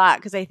that a lot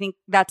because I think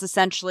that's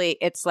essentially,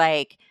 it's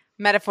like,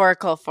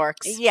 metaphorical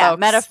forks. Yeah, folks.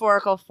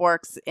 metaphorical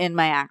forks in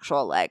my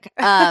actual leg.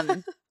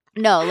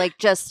 No, like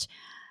just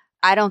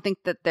I don't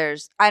think that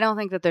there's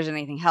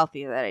anything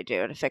healthy that I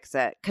do to fix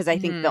it, because I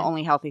think the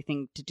only healthy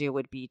thing to do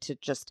would be to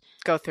just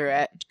go through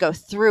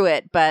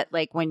it. But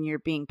like when you're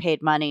being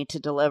paid money to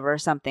deliver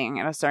something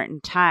at a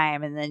certain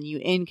time and then you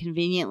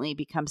inconveniently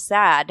become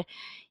sad,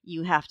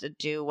 you have to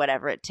do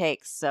whatever it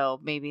takes.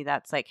 So maybe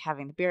that's like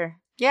having the beer.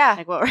 Yeah.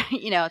 Like what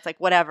it's like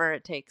whatever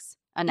it takes.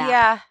 A nap.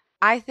 Yeah.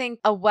 I think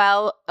a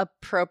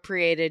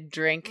well-appropriated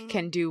drink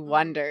can do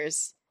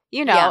wonders,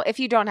 if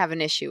you don't have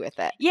an issue with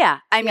it. Yeah.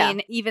 I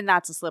mean, even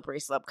that's a slippery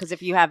slope, because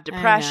if you have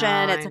depression,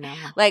 I know.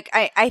 Like,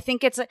 I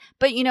think it's,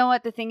 but you know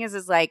what the thing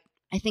is like,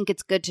 I think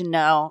it's good to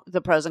know the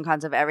pros and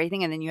cons of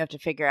everything. And then you have to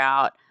figure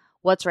out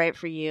what's right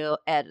for you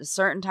at a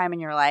certain time in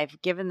your life,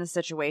 given the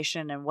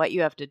situation and what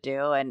you have to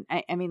do. And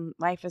I mean,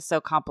 life is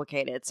so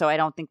complicated. So I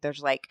don't think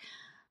there's like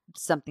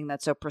something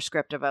that's so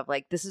prescriptive of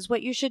like, this is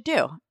what you should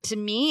do. To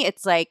me,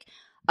 it's like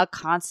a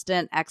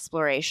constant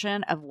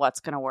exploration of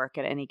what's going to work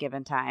at any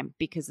given time,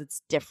 because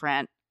it's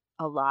different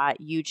a lot.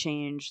 You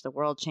change, the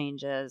world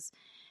changes,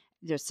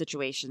 their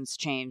situations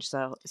change.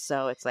 So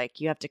it's like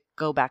you have to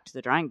go back to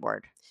the drawing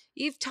board.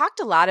 You've talked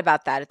a lot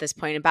about that at this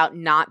point, about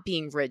not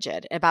being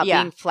rigid, about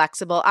being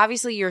flexible.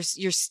 Obviously, you're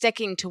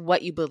sticking to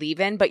what you believe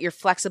in, but you're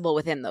flexible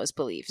within those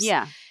beliefs.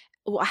 Yeah.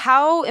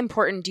 How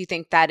important do you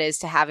think that is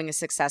to having a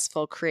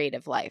successful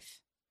creative life?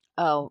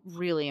 Oh,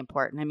 really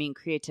important. I mean,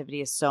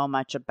 creativity is so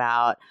much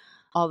about,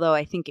 although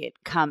I think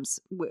it comes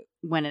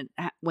when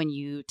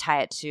you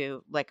tie it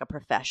to like a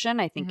profession,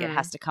 I think it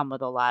has to come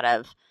with a lot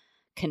of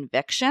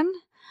conviction.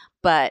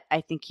 But I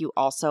think you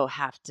also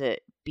have to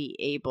be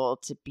able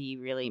to be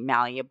really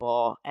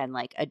malleable and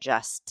like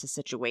adjust to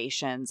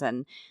situations.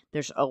 And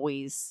there's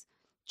always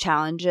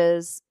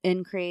challenges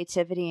in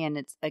creativity. And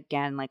it's,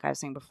 again, like I was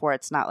saying before,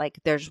 it's not like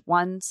there's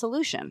one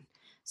solution.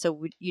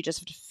 So you just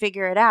have to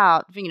figure it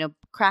out,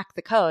 crack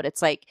the code.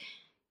 It's like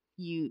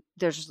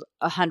there's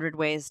 100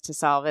 ways to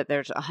solve it.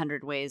 There's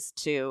 100 ways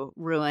to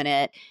ruin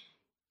it.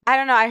 I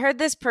don't know. I heard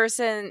this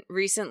person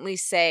recently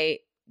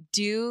say,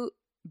 do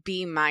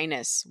B-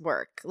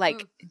 work.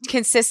 Like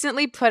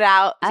consistently put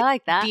out I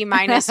like that. B-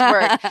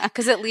 work,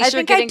 because at least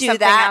you're getting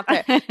something out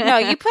there. No,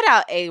 you put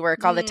out A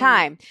work all the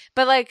time.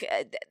 But like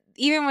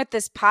even with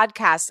this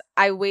podcast,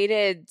 I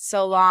waited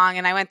so long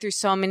and I went through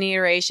so many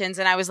iterations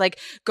and I was like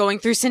going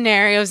through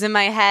scenarios in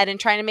my head and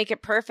trying to make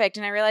it perfect.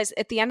 And I realized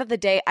at the end of the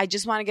day, I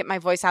just want to get my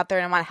voice out there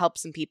and I want to help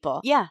some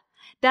people. Yeah.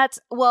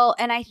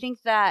 And I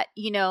think that,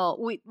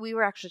 we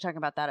were actually talking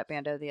about that at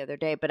Bando the other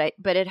day, but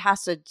it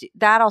has to,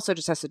 that also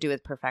just has to do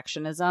with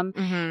perfectionism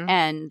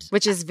and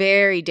which is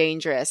very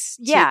dangerous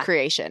to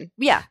creation.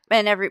 Yeah.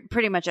 And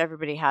pretty much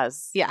everybody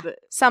has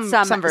some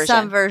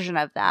version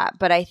of that.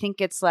 But I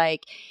think it's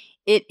like,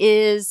 it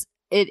is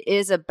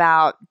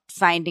about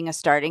finding a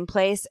starting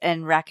place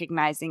and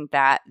recognizing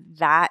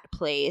that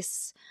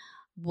place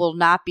will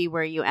not be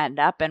where you end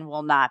up and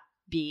will not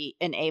be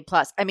an A+.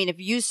 I mean, if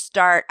you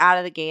start out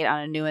of the gate on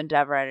a new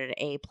endeavor at an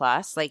A+,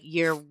 like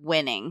you're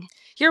winning.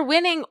 You're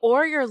winning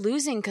or you're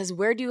losing, because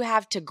where do you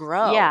have to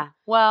grow? Yeah.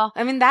 Well,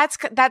 I mean, that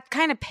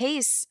kind of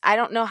pace, I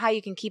don't know how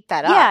you can keep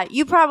that up. Yeah,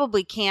 you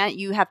probably can't.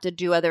 You have to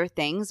do other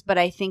things. But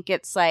I think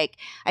it's like,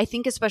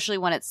 especially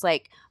when it's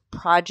like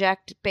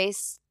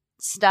project-based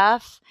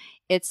stuff,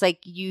 it's like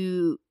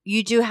you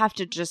do have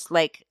to just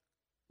like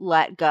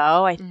let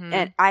go.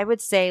 And I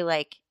would say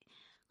like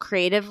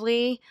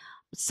creatively,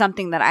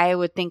 something that I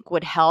would think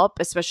would help,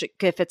 especially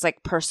if it's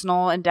like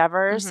personal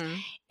endeavors,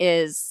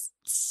 is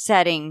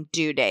setting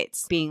due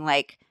dates. Being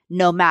like,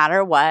 no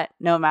matter what,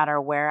 no matter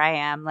where I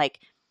am, like,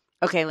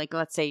 okay, like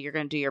let's say you're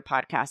going to do your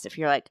podcast. If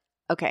you're like,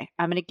 okay,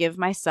 I'm going to give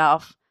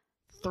myself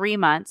 3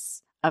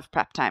 months of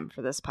prep time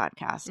for this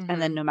podcast. And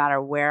then no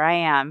matter where I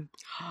am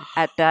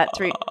at that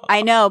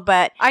I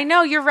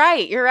know, you're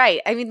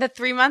right. I mean, the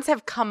 3 months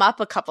have come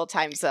up a couple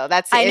times though.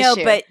 That's the issue. I know,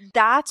 but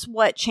that's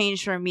what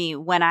changed for me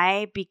when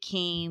I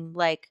became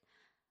like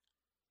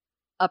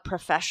a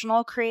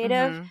professional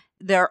creative.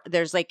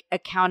 There's like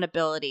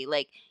accountability.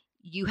 Like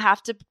you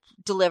have to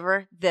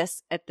deliver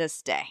this at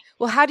this day.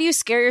 Well, how do you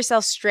scare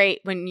yourself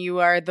straight when you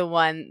are the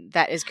one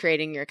that is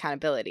creating your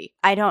accountability?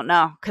 I don't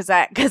know, because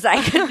I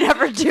could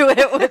never do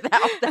it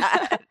without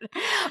that.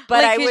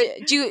 But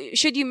like,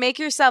 should you make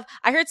yourself?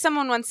 I heard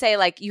someone once say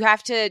like you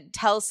have to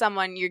tell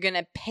someone you're going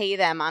to pay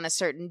them on a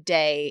certain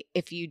day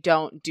if you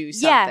don't do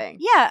something.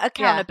 Yeah,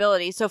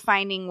 accountability. Yeah. So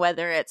finding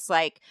whether it's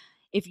like,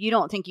 if you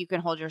don't think you can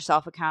hold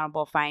yourself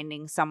accountable,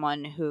 finding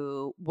someone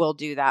who will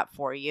do that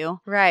for you.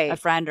 Right. A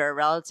friend or a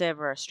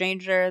relative or a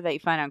stranger that you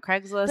find on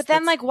Craigslist. But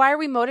then like, why are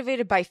we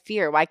motivated by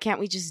fear? Why can't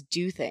we just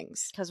do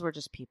things? Because we're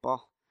just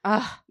people.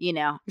 Ugh.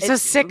 I'm so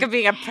sick of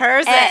being a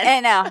person. I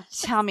know.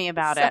 Tell me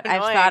about so it.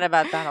 annoying. I've thought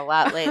about that a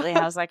lot lately.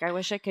 I was like, I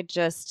wish I could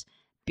just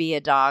be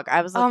a dog.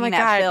 I was looking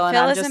at Phil and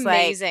Phil I'm is just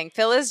amazing. Like,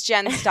 Phil is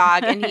Jen's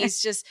dog and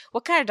he's just,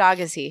 what kind of dog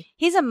is he?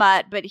 He's a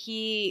mutt, but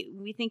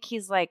we think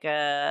he's like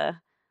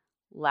a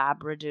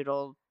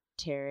Labradoodle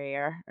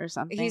Terrier or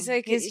something. He's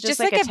just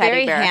like a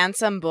very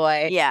handsome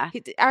boy. Yeah.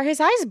 Are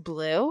his eyes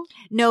blue?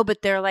 No,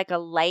 but they're like a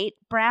light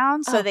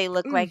brown, so they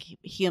look like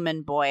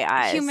human boy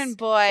eyes. Human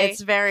boy.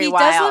 It's very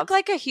wild. He does look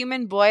like a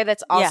human boy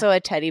that's also a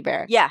teddy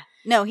bear. Yeah.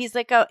 No, he's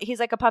like a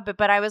puppet,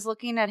 but I was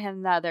looking at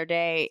him the other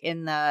day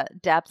in the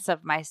depths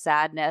of my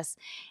sadness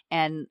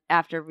and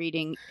after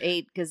reading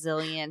 8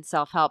 gazillion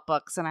self-help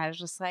books, and I was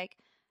just like,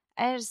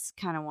 I just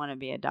kind of want to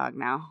be a dog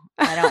now.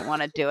 I don't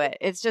want to do it.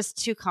 It's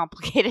just too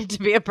complicated to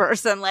be a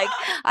person. Like,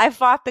 I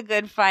fought the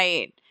good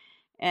fight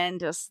and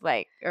just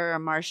like, or a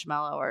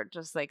marshmallow or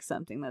just like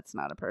something that's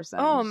not a person.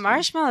 Oh,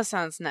 marshmallow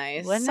sounds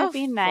nice. Wouldn't so it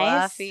be nice?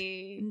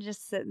 Fluffy. And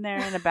just sitting there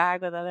in a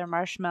bag with other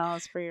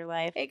marshmallows for your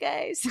life. Hey,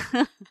 guys.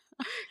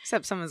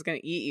 Except someone's going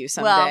to eat you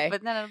someday. Well,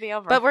 but then it'll be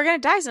over. But we're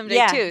going to die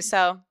someday too.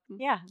 So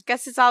yeah,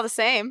 guess it's all the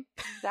same.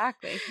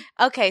 Exactly.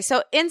 Okay.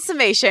 So in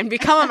summation,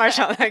 become a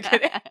marshmallow.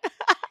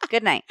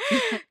 Good night.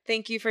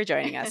 Thank you for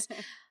joining us.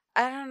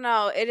 I don't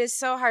know. It is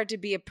so hard to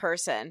be a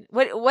person.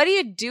 What do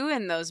you do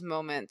in those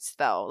moments,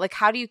 though? Like,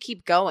 how do you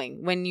keep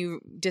going when you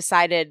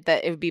decided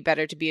that it would be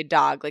better to be a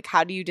dog? Like,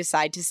 how do you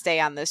decide to stay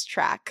on this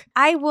track?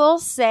 I will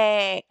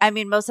say, I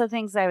mean, most of the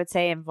things I would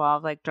say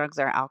involve like drugs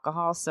or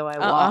alcohol, so I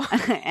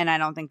won't. And I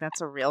don't think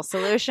that's a real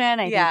solution.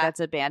 I think that's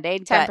a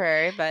Band-Aid.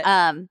 Temporary, but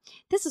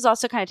this is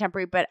also kind of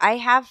temporary. But I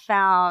have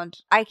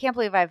found, I can't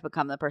believe I've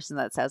become the person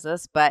that says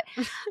this, but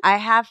I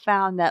have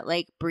found that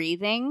like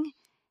breathing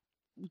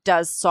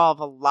does solve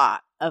a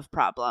lot of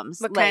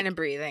problems. What kind of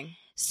breathing?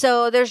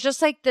 So there's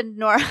just like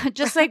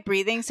just like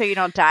breathing so you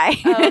don't die.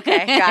 Oh,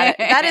 okay, got it.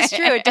 That is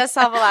true. It does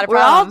solve a lot of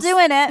problems. We're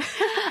all doing it.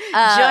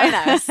 Join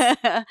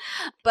us.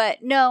 But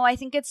no, I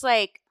think it's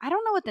like, I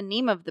don't know what the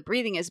name of the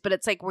breathing is, but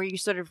it's like where you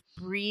sort of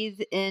breathe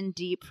in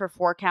deep for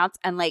 4 counts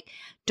and like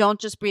don't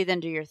just breathe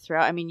into your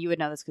throat. I mean, you would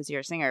know this because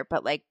you're a singer,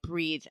 but like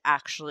breathe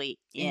actually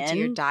into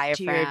your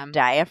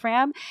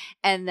diaphragm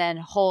and then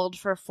hold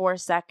for 4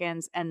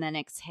 seconds and then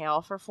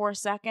exhale for 4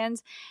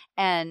 seconds.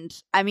 And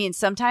I mean,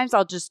 sometimes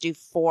I'll just do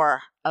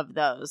 4 of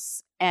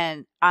those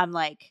and I'm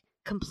like,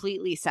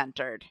 completely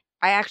centered.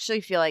 I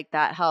actually feel like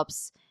that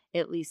helps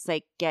at least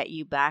like get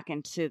you back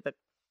into the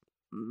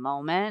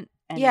moment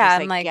and just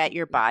and, like get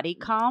your body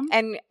calm.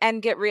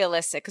 And get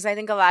realistic, because I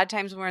think a lot of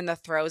times when we're in the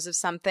throes of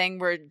something,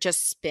 we're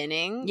just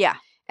spinning. Yeah.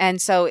 And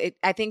so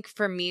I think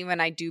for me, when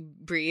I do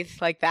breathe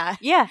like that,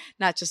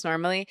 not just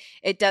normally,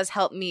 it does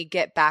help me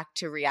get back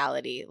to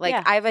reality. Like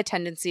I have a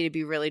tendency to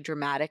be really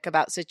dramatic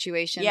about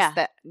situations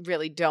that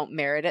really don't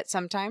merit it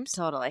sometimes.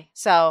 Totally.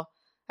 So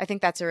I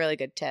think that's a really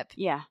good tip.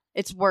 Yeah.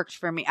 It's worked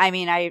for me. I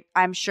mean,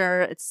 I'm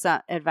sure it's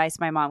advice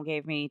my mom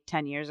gave me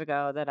 10 years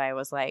ago that I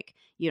was like,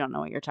 you don't know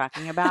what you're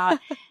talking about.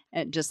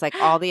 And just like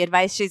all the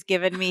advice she's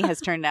given me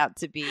has turned out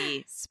to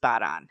be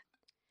spot on.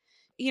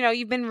 You know,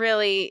 you've been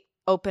really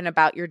open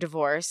about your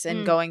divorce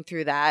and going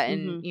through that.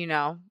 And, you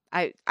know,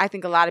 I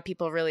think a lot of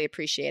people really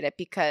appreciate it,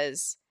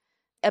 because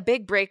a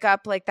big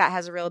breakup like that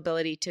has a real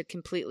ability to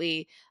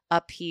completely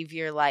upheave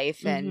your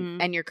life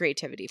and your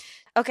creativity.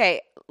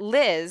 Okay,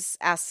 Liz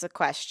asks a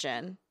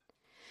question.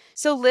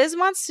 So Liz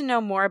wants to know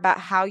more about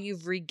how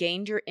you've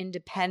regained your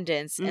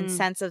independence and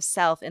sense of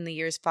self in the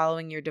years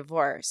following your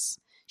divorce.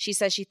 She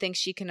says she thinks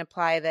she can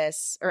apply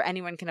this, or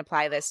anyone can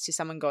apply this, to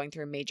someone going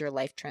through a major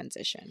life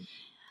transition.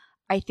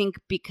 I think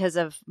because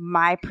of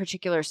my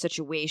particular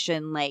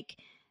situation, like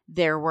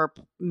there were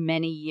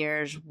many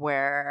years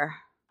where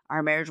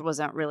our marriage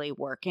wasn't really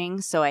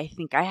working. So I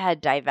think I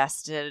had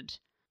divested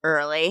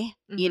early,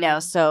 you know,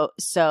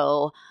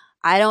 so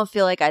I don't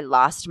feel like I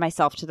lost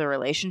myself to the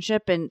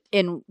relationship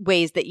in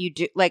ways that you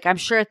do. Like, I'm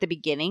sure at the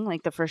beginning,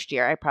 like the first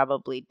year I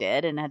probably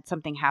did, and had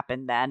something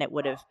happened then, it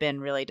would have been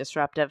really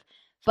disruptive.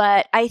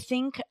 But I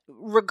think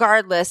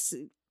regardless,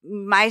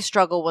 my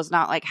struggle was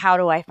not like, how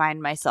do I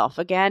find myself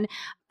again?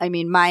 I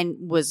mean, mine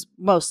was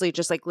mostly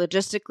just like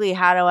logistically,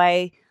 how do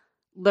I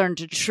learn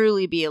to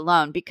truly be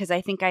alone? Because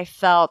I think I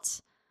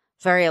felt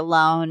very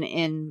alone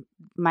in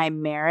my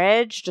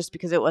marriage just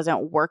because it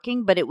wasn't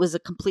working, but it was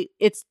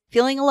it's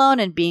feeling alone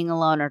and being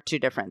alone are two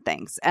different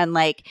things. And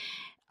like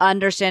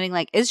understanding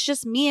like, it's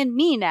just me and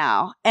me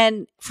now.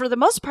 And for the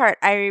most part,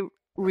 I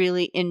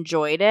really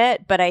enjoyed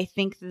it. But I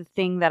think the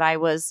thing that I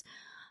was,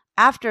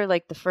 after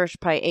like the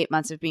first probably 8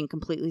 months of being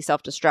completely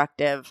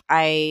self-destructive,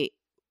 I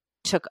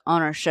took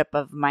ownership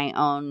of my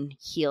own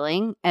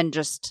healing and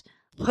just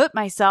put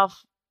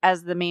myself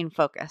as the main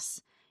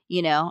focus.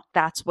 You know,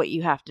 that's what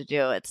you have to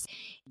do. It's,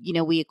 you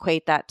know, we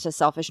equate that to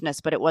selfishness,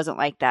 but it wasn't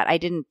like that. I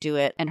didn't do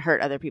it and hurt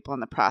other people in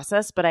the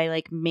process, but I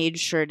like made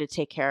sure to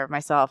take care of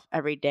myself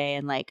every day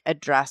and like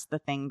address the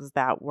things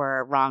that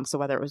were wrong. So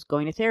whether it was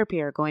going to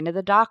therapy or going to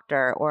the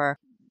doctor or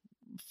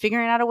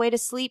figuring out a way to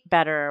sleep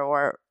better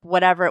or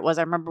whatever it was.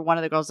 I remember one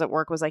of the girls at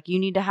work was like, you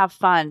need to have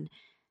fun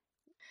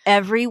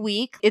every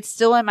week. It's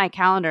still in my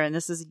calendar. And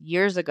this is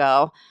years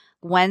ago,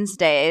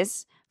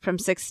 Wednesdays from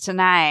 6 to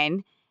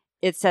 9,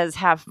 it says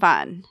have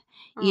fun,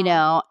 you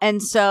know?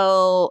 And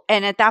so,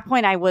 and at that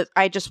point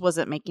I just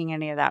wasn't making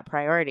any of that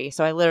priority.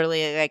 So I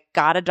literally like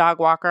got a dog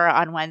walker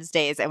on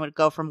Wednesdays and would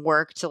go from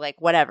work to like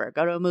whatever,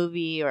 go to a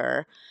movie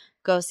or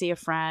go see a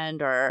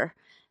friend or.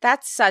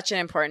 That's such an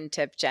important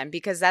tip, Jen,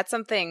 because that's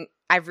something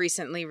I've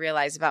recently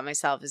realized about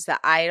myself is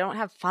that I don't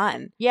have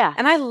fun. Yeah.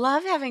 And I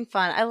love having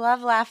fun. I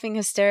love laughing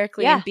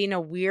hysterically and being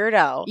a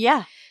weirdo.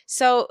 Yeah.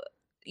 So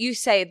you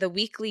say the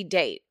weekly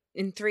date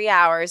in 3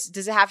 hours.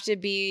 Does it have to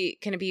be,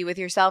 can it be with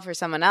yourself or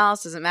someone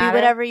else? Does it matter? Be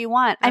whatever you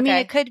want. Okay. I mean,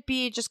 it could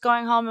be just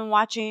going home and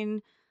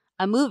watching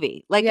a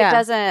movie. Like it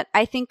doesn't,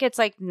 I think it's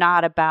like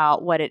not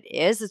about what it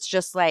is. It's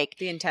just like.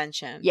 The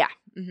intention. Yeah.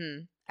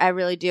 Mm-hmm. I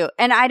really do.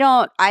 And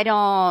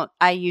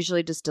I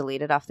usually just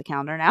delete it off the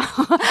calendar now,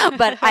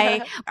 but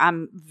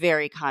I'm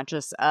very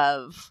conscious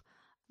of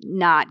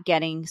not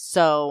getting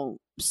so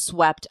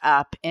swept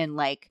up in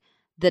like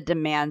the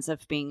demands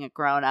of being a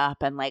grown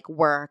up and like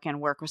work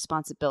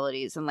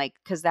responsibilities and like,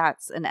 cause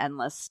that's an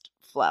endless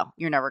flow.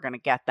 You're never going to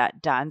get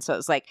that done. So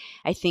it's like,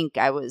 I think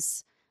I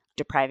was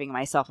depriving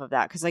myself of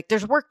that. Cause like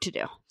there's work to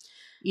do.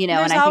 You know,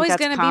 there's and I always think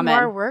that's going to be common.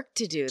 more work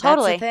to do.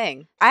 Totally. That's the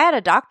thing. I had a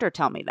doctor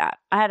tell me that.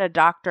 I had a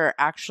doctor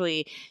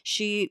actually,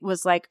 she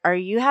was like, are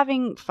you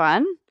having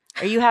fun?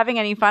 Are you having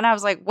any fun? I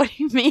was like, what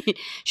do you mean?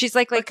 She's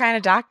like What kind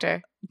of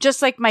doctor?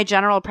 Just like my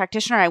general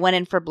practitioner. I went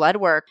in for blood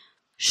work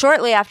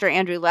shortly after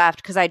Andrew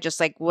left because I just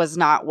like was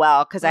not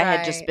well because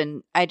I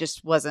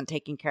just wasn't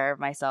taking care of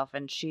myself.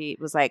 And she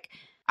was like,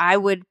 I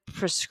would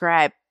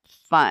prescribe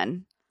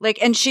fun. Like,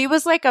 and she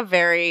was like a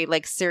very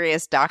like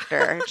serious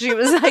doctor. She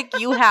was like,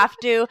 you have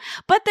to,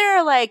 but there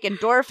are like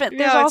endorphin,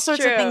 there's all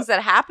sorts of things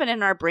that happen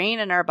in our brain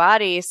and our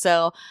body.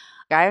 So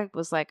I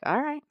was like,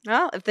 all right.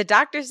 Well, if the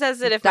doctor says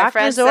it, if my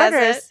friend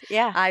says it,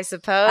 yeah, I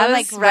suppose I'm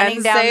like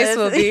running down Wednesdays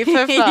will be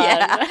for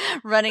fun.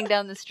 Running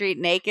down the street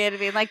naked,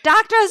 being like,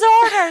 doctor's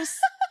orders.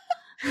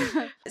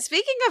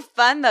 Speaking of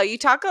fun, though, you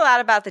talk a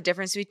lot about the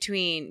difference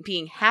between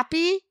being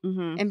happy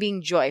and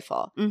being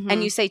joyful.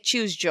 And you say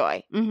choose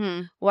joy.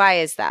 Why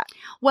is that?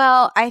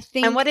 Well, I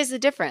think. And what is the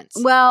difference?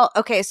 Well,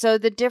 okay. So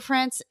the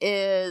difference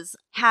is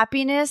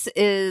happiness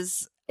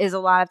is a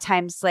lot of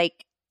times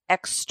like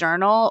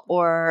external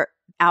or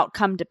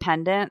outcome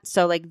dependent.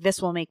 So like,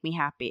 this will make me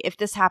happy. If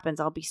this happens,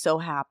 I'll be so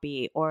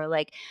happy. Or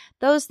like,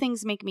 those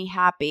things make me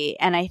happy.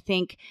 And I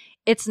think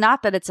it's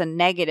not that it's a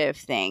negative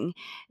thing,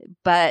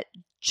 but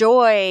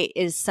joy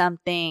is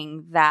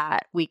something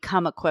that we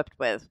come equipped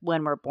with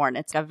when we're born.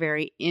 It's a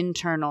very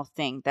internal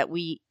thing that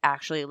we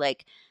actually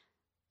like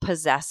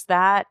possess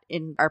that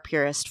in our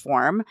purest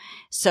form.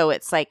 So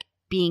it's like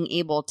being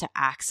able to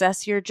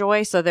access your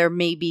joy. So there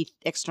may be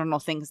external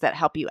things that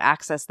help you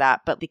access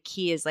that, but the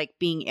key is like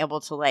being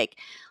able to like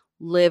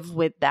live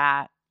with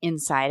that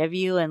inside of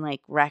you and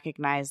like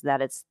recognize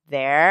that it's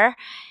there.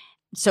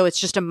 So it's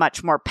just a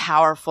much more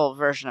powerful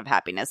version of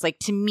happiness. Like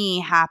to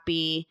me,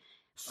 happy,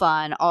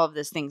 fun, all of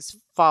those things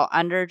fall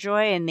under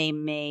joy and they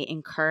may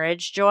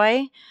encourage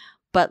joy.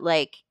 But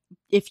like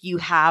if you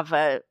have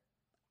a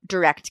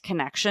direct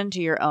connection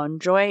to your own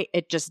joy,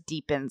 it just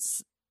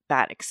deepens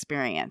that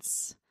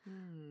experience.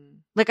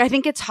 Like, I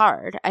think it's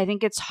hard.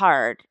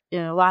 You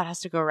know, a lot has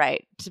to go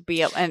right to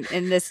be able, and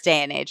in this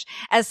day and age,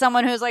 as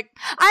someone who's like,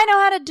 I know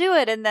how to do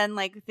it. And then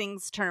like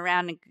things turn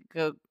around and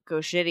go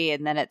shitty.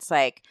 And then it's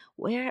like,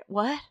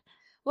 what?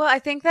 Well, I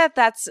think that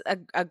that's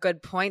a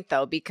good point,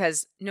 though,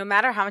 because no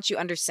matter how much you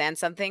understand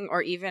something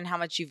or even how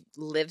much you've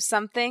lived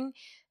something,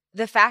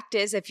 the fact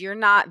is, if you're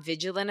not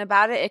vigilant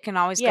about it, it can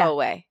always go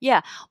away.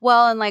 Yeah.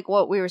 Well, and like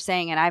what we were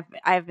saying, and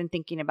I've been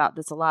thinking about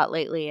this a lot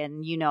lately.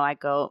 And, you know, I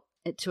go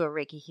to a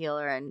Reiki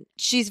healer and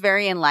she's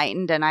very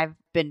enlightened and I've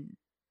been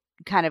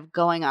kind of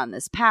going on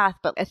this path.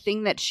 But a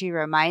thing that she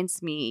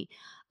reminds me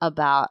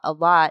about a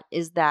lot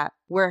is that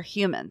we're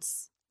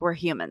humans.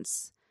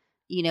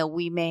 You know,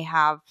 we may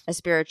have a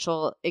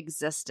spiritual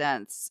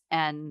existence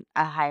and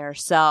a higher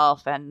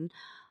self and,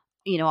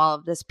 you know, all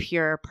of this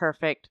pure,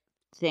 perfect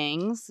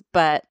things,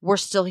 but we're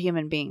still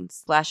human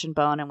beings, flesh and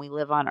bone, and we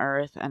live on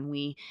earth and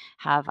we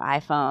have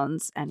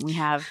iPhones and we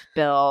have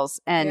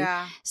bills. And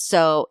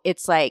so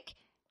it's like,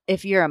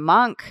 if you're a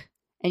monk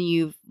and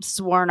you've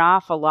sworn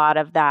off a lot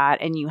of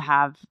that and you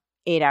have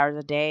 8 hours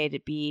a day to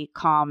be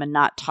calm and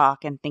not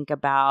talk and think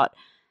about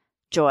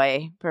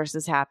joy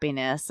versus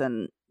happiness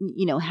and,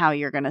 you know, how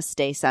you're going to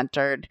stay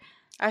centered.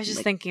 I was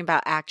just thinking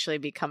about actually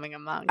becoming a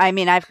monk. I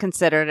mean, I've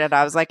considered it.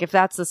 I was like, if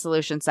that's the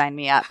solution, sign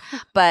me up.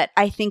 But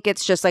I think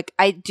it's just like,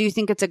 I do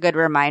think it's a good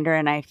reminder.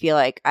 And I feel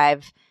like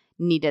I've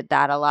needed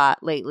that a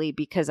lot lately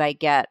because I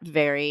get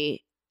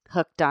very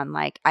hooked on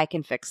like, I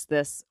can fix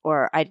this,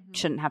 or I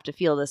shouldn't have to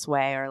feel this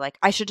way, or like,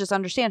 I should just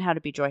understand how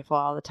to be joyful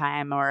all the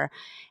time.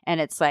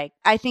 And it's like,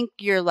 I think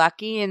you're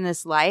lucky in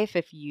this life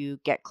if you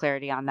get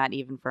clarity on that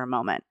even for a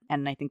moment.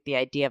 And I think the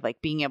idea of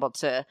like being able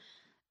to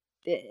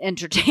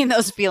entertain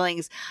those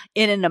feelings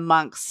in and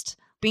amongst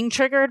being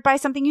triggered by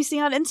something you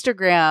see on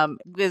Instagram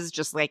is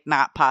just like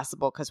not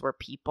possible because we're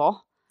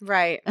people.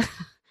 Right.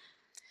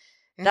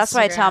 That's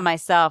why I tell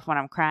myself when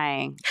I'm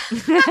crying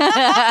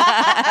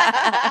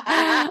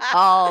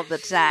all the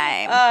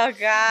time. Oh,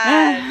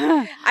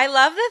 God. I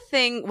love the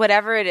thing,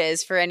 whatever it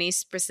is for any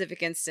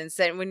specific instance,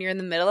 that when you're in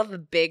the middle of a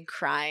big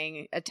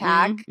crying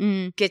attack,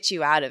 get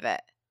you out of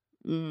it.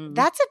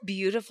 That's a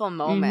beautiful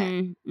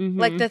moment.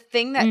 Like the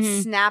thing that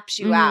snaps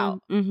you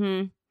out.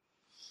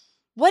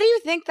 What do you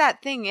think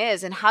that thing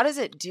is and how does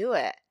it do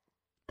it?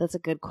 That's a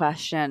good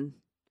question.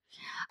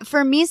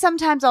 For me,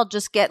 sometimes I'll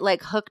just get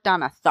like hooked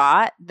on a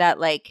thought that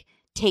like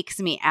takes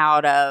me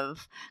out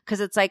of, because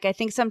it's like, I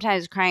think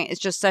sometimes crying is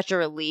just such a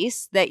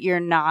release that you're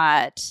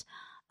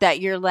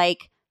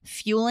like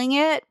fueling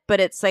it, but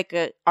it's like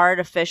a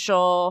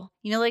artificial,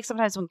 you know, like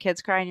sometimes when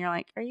kids cry and you're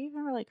like, are you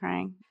even really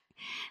crying?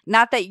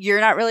 Not that you're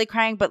not really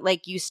crying, but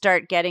like you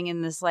start getting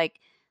in this like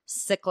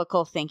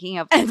cyclical thinking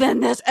of, and then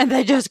this, and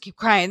they just keep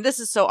crying. This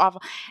is so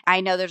awful. I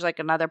know there's like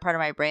another part of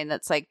my brain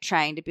that's like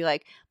trying to be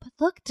like, but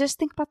look, just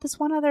think about this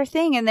one other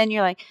thing. And then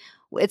you're like,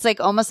 it's like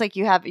almost like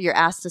you're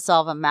asked to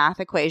solve a math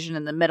equation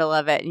in the middle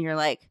of it. And you're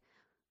like,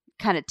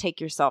 kind of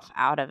take yourself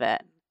out of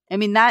it. I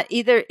mean,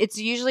 it's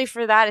usually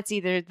for that. It's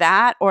either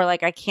that or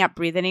like, I can't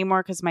breathe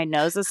anymore because my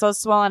nose is so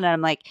swollen. And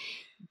I'm like,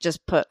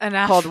 just put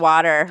cold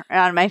water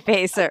on my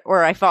face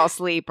or I fall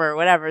asleep or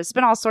whatever. It's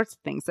been all sorts of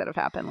things that have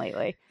happened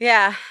lately.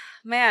 Yeah.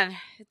 Man,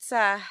 it's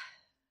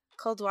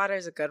cold water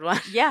is a good one.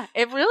 Yeah,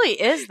 it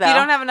really is, though. You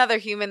don't have another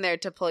human there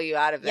to pull you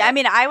out of it. Yeah, I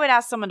mean, I would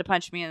ask someone to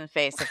punch me in the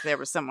face if there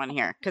was someone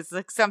here, because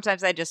like,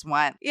 sometimes I just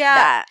want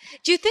that.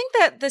 Do you think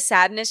that the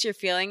sadness you're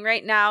feeling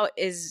right now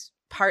is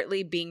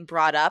partly being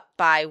brought up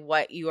by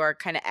what you are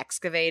kind of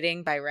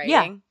excavating by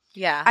writing?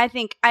 Yeah. I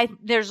think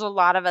there's a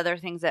lot of other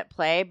things at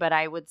play, but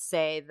I would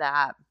say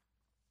that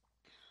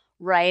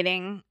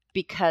writing,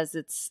 because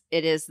it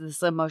is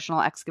this emotional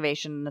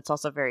excavation and it's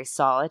also very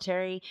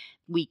solitary,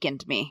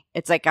 weakened me.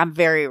 It's like I'm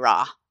very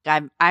raw.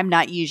 I'm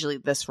not usually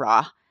this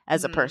raw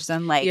as a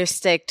person. Like your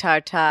steak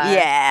tartare.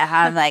 Yeah,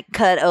 I'm like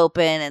cut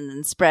open and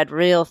then spread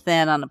real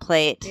thin on a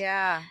plate.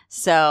 Yeah.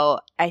 So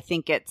I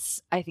think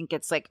it's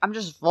like I'm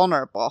just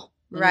vulnerable.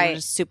 Right. I'm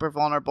just super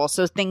vulnerable.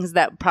 So things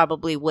that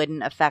probably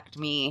wouldn't affect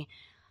me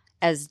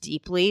as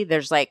deeply,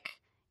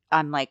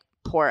 I'm like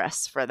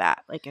porous for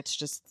that. Like it's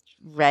just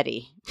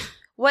ready.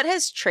 What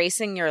has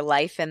tracing your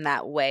life in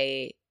that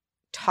way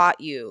taught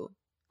you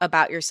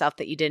about yourself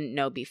that you didn't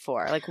know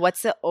before? Like,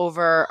 what's the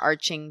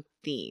overarching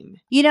theme?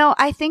 You know,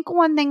 I think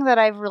one thing that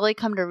I've really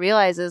come to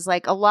realize is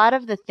like a lot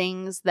of the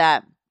things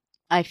that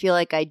I feel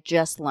like I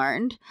just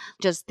learned,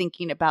 just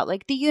thinking about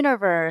like the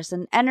universe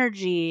and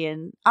energy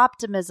and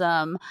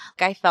optimism.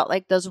 I felt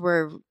like those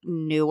were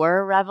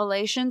newer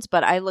revelations,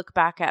 but I look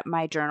back at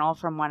my journal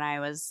from when I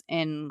was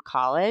in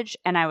college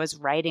and I was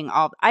writing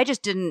I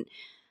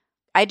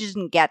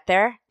didn't get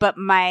there, but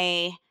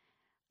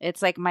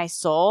it's like my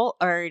soul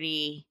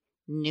already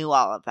knew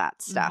all of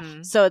that stuff.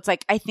 Mm-hmm. So it's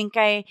like, I think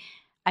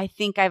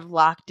I've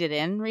locked it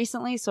in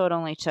recently, so it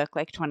only took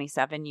like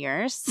 27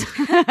 years.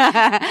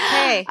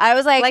 Hey, I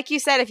was like you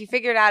said, if you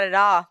figured out it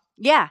all.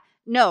 Yeah,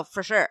 no,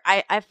 for sure.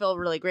 I feel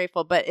really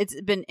grateful, but it's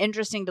been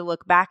interesting to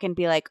look back and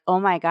be like, oh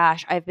my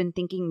gosh, I've been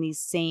thinking these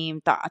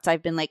same thoughts.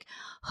 I've been like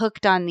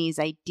hooked on these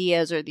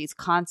ideas or these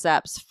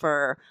concepts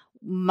for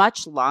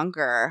much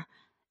longer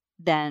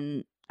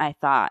than I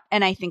thought.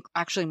 And I think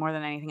actually more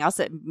than anything else,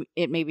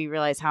 it made me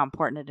realize how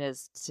important it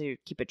is to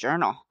keep a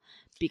journal.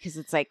 Because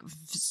it's like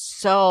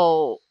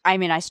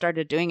I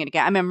started doing it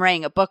again. I mean, I'm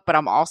writing a book, but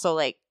I'm also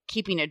like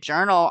keeping a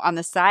journal on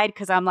the side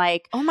because I'm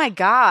like, oh my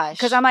gosh.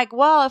 Because I'm like,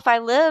 well, if I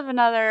live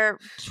another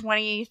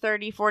 20,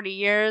 30, 40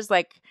 years,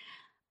 like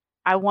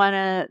I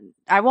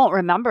won't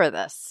remember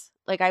this.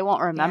 Like I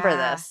won't remember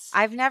this.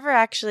 I've never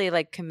actually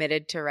like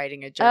committed to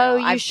writing a journal. Oh,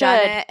 you I've should.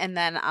 done it and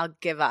then I'll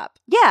give up.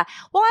 Yeah.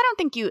 Well, I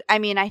don't think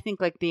I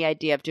think like the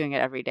idea of doing it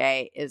every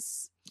day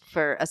is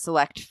for a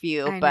select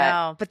few. I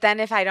know. But then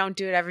if I don't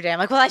do it every day, I'm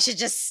like, well, I should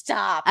just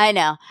stop. I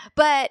know.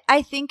 But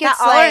I think it's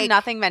that all like or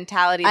nothing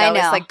mentality, though, I know.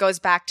 is like goes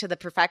back to the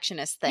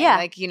perfectionist thing. Yeah.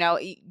 Like,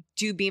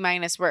 do B-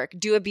 work,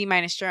 do a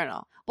B-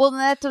 journal. Well,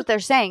 that's what they're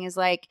saying is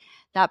like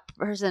that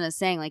person is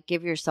saying like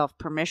give yourself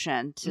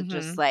permission to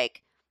just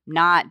like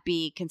not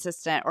be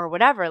consistent or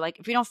whatever. Like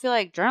if you don't feel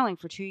like journaling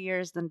for 2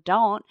 years, then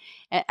don't.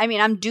 I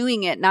mean, I'm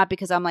doing it not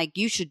because I'm like,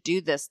 you should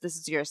do this. This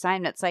is your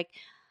assignment. It's like,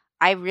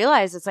 I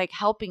realize it's like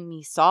helping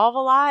me solve a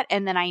lot.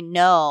 And then I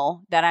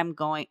know that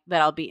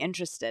I'll be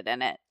interested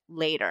in it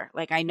later.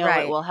 Like I know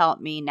Right. It will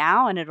help me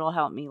now and it'll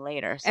help me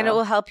later. So. And it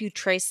will help you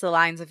trace the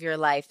lines of your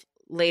life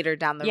later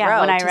down the road.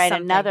 When I to write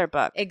something. another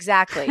book.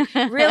 Exactly.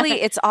 Really,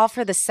 it's all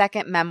for the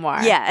second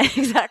memoir. Yeah,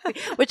 exactly.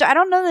 Which I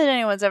don't know that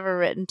anyone's ever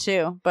written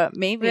too, but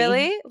maybe.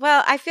 Really?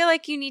 Well, I feel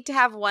like you need to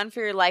have one for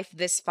your life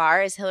this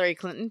far, as Hillary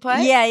Clinton put.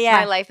 Yeah.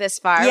 My life this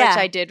far, Yeah.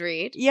 which I did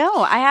read. Yo,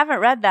 I haven't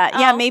read that.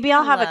 Yeah, Oh, maybe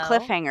I'll have a hello.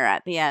 cliffhanger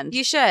at the end.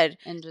 You should.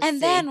 And And see.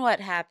 then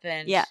what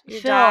happened? Yeah, Your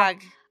Phil-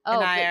 dog Oh,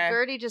 and I are.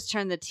 Gertie just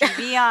turned the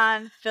TV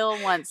on.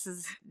 Phil wants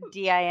his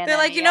DIN. They're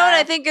like, you know what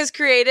I think is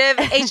creative?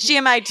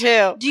 HDMI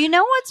 2. Do you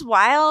know what's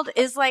wild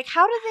is like,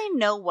 how do they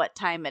know what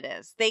time it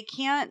is? They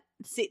can't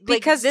see like,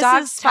 Because this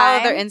dogs is follow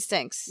their time.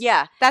 instincts.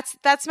 Yeah,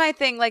 That's my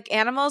thing. Like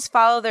animals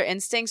follow their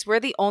instincts.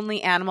 We're the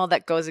only animal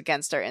that goes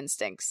against our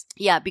instincts.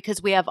 yeah,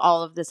 because we have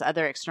all of this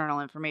other external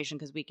information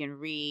because we can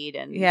read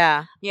and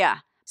Yeah. yeah.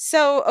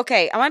 So,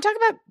 okay, I want to talk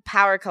about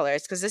power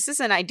colors because this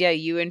is an idea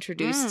you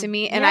introduced to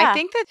me. And yeah. I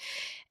think that,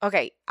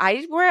 okay,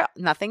 I wore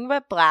nothing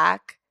but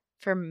black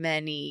for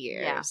many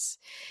years.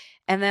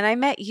 And then I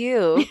met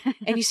you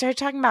and you started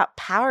talking about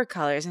power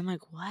colors. I'm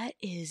like, what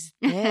is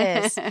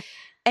this?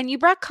 And you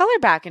brought color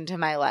back into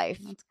my life.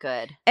 That's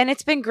good. And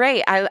it's been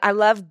great.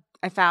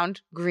 I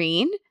found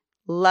green,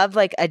 love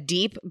like a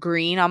deep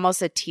green,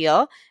 almost a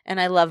teal. And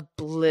I love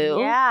blue.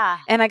 Yeah.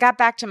 And I got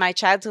back to my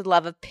childhood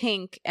love of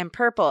pink and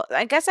purple.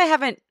 I guess I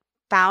haven't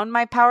found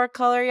my power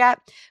color yet.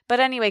 But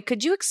anyway,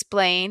 could you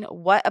explain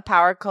what a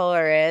power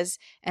color is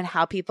and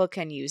how people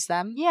can use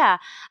them? Yeah.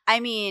 I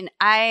mean,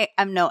 I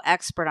am no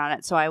expert on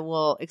it, so I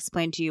will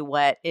explain to you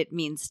what it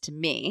means to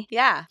me.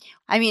 Yeah.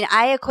 I mean,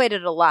 I equate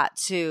it a lot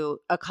to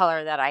a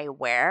color that I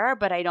wear,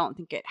 but I don't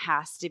think it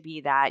has to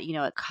be that.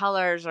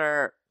 Colors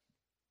are,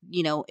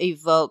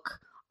 evoke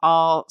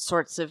all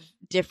sorts of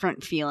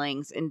different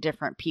feelings in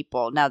different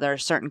people. Now, there are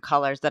certain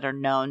colors that are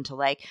known to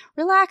like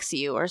relax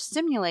you or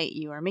stimulate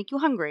you or make you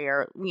hungry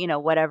or,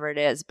 whatever it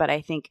is. But I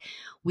think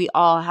we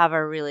all have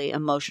a really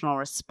emotional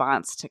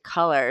response to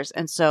colors.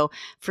 And so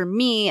for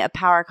me, a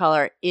power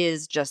color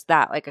is just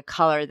that, like a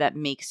color that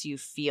makes you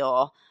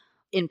feel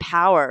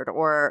empowered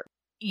or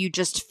you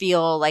just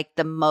feel like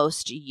the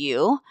most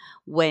you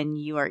when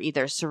you are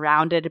either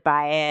surrounded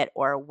by it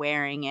or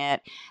wearing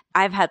it.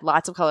 I've had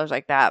lots of colors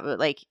like that, but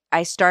like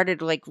I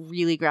started like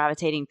really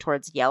gravitating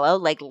towards yellow,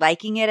 like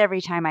liking it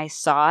every time I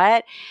saw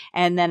it.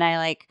 And then I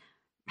like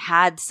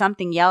had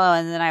something yellow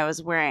and then I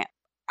was wearing it.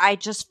 I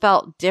just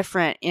felt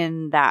different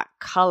in that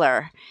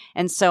color.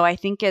 And so I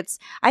think it's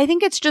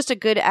just a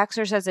good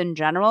exercise in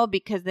general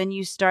because then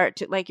you start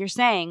to, like you're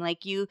saying,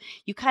 like you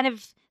kind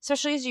of,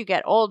 especially as you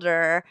get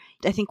older,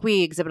 I think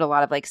we exhibit a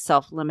lot of like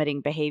self-limiting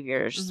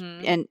behaviors.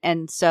 Mhm.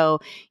 And so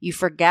you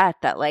forget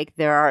that like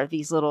there are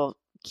these little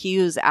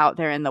cues out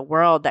there in the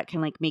world that can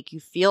like make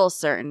you feel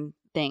certain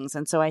things.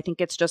 And so I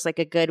think it's just like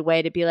a good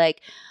way to be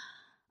like,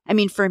 I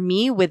mean, for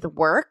me with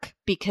work,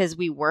 because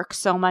we work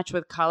so much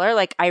with color,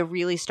 like I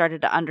really started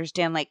to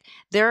understand like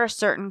there are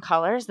certain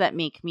colors that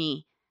make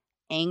me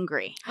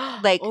angry.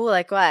 Like, oh,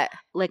 like what?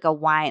 Like a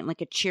wine,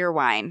 like a cheer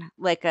wine,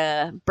 like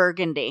a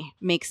Burgundy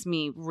makes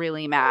me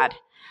really mad.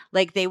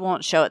 Like they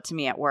won't show it to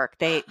me at work.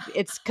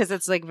 It's because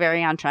it's like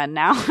very on trend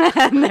now,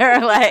 and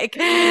they're like,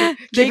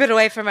 keep it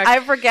away from us. I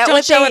forget Don't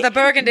what show it the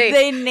Burgundy.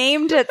 They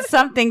named it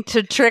something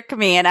to trick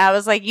me, and I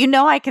was like,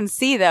 I can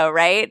see though,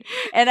 right?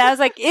 And I was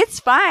like, it's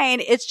fine.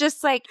 It's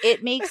just like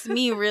it makes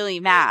me really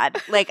mad.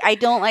 Like I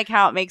don't like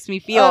how it makes me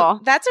feel. Oh,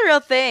 that's a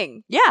real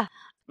thing. Yeah.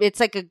 It's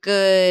like a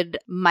good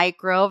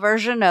micro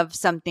version of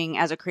something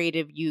as a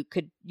creative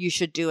you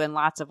should do in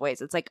lots of ways.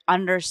 It's like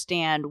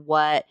understand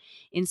what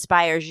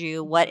inspires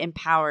you, what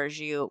empowers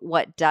you,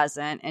 what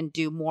doesn't, and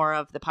do more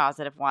of the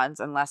positive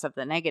ones and less of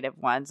the negative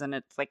ones. And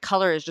it's like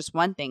color is just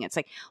one thing. It's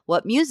like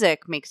what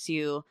music makes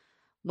you,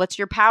 what's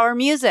your power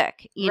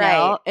music? You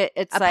know,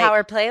 it's a like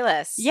power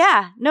playlist.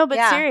 Yeah. No,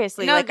 but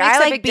seriously, No, like it makes I a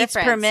like big beats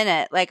per difference.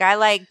 minute. Like I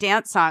like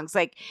dance songs.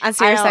 Like On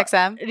Sirius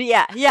XM.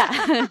 Yeah.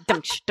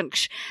 Dunksh,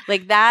 dunksh.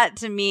 Like that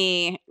to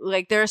me,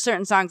 like there are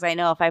certain songs I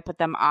know if I put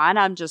them on,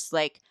 I'm just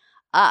like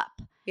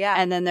up. Yeah.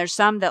 And then there's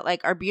some that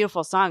like are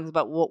beautiful songs,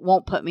 but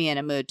won't put me in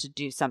a mood to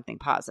do something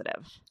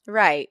positive.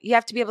 Right. You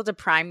have to be able to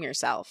prime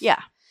yourself. Yeah.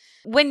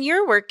 When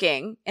you're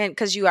working, and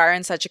because you are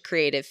in such a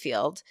creative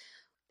field,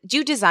 do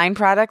you design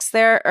products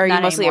there, or are you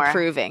Not mostly anymore.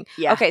 approving?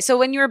 Yeah. Okay, so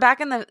when you were back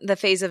in the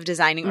phase of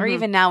designing, or Mhm.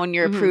 even now when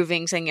you're Mhm.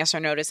 approving, saying yes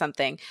or no to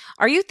something,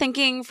 are you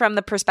thinking from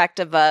the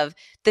perspective of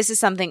this is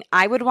something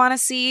I would want to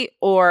see,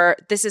 or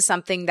this is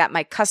something that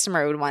my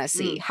customer would want to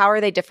see? How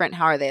are they different?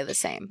 How are they the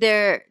same?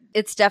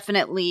 It's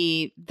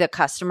definitely the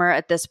customer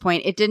at this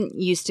point. It didn't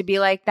used to be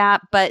like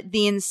that, but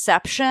the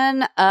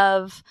inception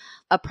of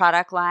a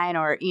product line,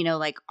 or,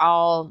 like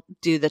I'll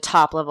do the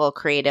top level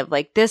creative,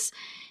 like this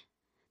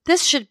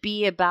should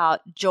be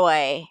about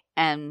joy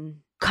and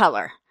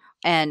color.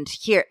 And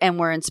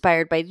we're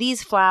inspired by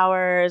these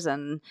flowers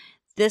and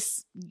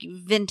this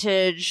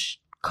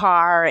vintage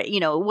car,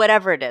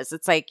 whatever it is.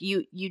 It's like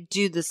you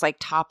do this like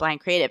top line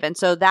creative. And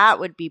so that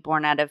would be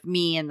born out of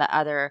me and the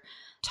other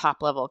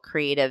top level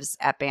creatives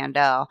at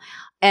Bandel.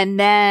 And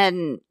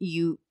then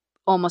you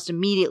almost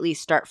immediately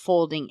start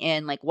folding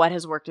in like what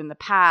has worked in the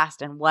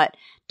past and what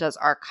does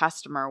our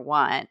customer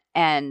want.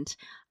 And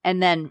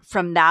then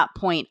from that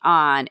point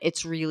on,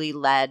 it's really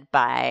led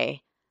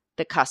by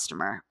the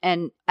customer.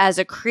 And as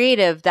a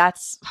creative,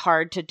 that's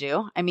hard to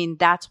do. I mean,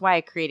 that's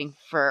why creating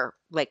for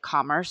like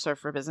commerce or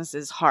for business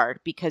is hard,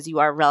 because you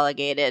are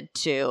relegated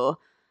to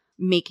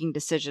making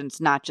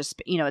decisions, not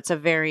just, it's a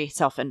very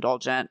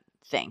self-indulgent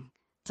thing.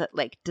 It's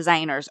like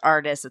designers,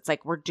 artists, it's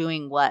like we're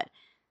doing what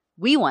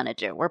we want to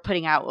do. We're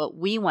putting out what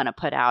we want to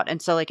put out.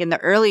 And so like in the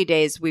early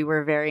days, we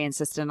were very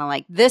insistent on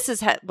like, this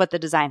is what the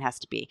design has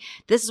to be.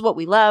 This is what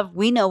we love.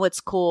 We know what's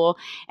cool.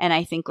 And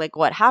I think like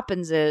what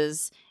happens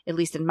is, at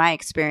least in my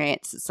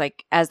experience, it's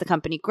like as the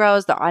company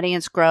grows, the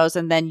audience grows,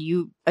 and then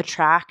you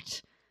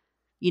attract,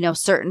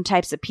 certain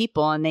types of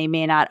people, and they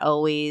may not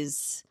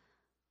always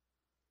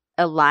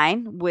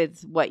align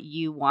with what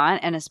you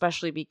want. And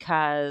especially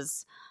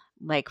because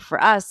like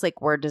for us,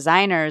 like we're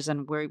designers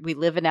and we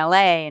live in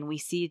LA and we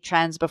see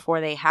trends before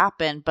they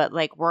happen, but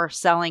like we're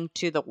selling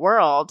to the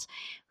world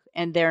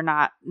and they're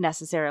not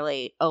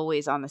necessarily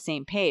always on the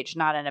same page,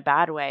 not in a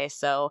bad way.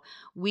 So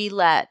we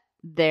let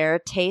their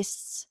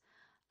tastes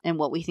and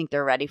what we think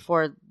they're ready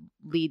for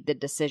lead the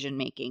decision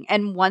making.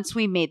 And once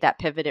we made that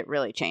pivot, it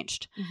really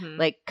changed. Mm-hmm.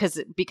 Like,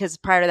 because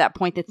prior to that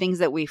point, the things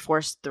that we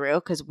forced through,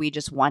 because we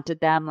just wanted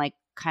them, like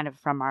kind of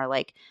from our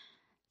like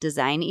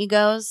design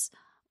egos,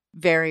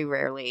 very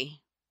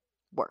rarely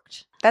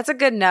worked. That's a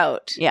good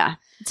note. Yeah.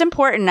 It's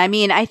important. I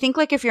mean, I think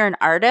like if you're an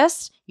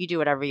artist, you do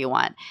whatever you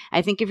want.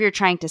 I think if you're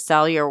trying to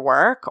sell your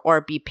work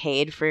or be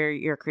paid for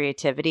your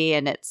creativity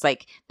and it's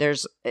like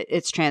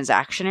it's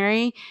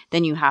transactionary,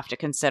 then you have to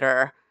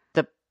consider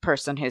the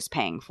person who's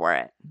paying for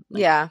it.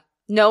 Like, yeah.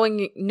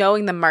 Knowing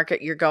the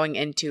market you're going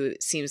into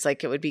seems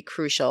like it would be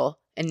crucial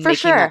in For making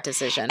sure. that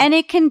decision. And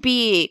it can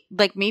be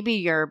like maybe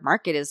your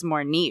market is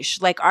more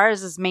niche. Like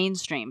ours is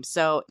mainstream.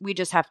 So we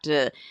just have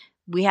to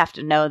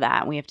know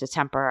that. We have to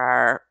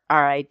temper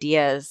our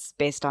ideas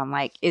based on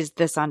like, is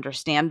this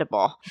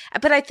understandable?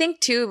 But I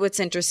think too, what's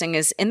interesting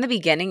is in the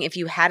beginning, if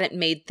you hadn't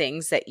made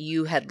things that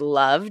you had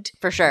loved,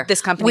 For sure.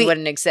 this company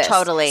wouldn't exist.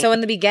 Totally. So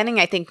in the beginning,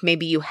 I think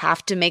maybe you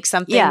have to make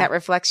something Yeah. that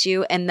reflects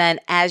you. And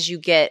then as you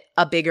get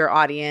a bigger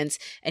audience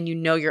and you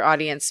know your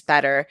audience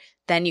better,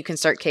 then you can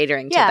start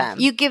catering to them.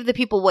 You give the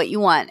people what you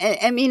want.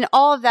 I mean,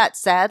 all of that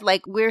said,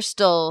 like we're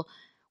still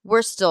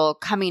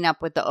coming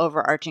up with the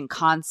overarching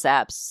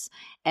concepts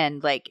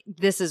and like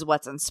this is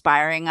what's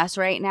inspiring us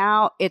right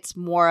now. It's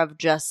more of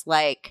just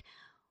like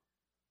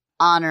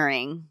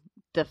honoring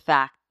the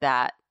fact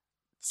that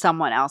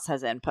someone else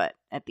has input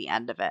at the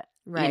end of it,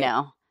 Right.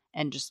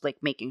 and just like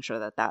making sure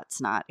that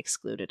that's not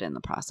excluded in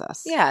the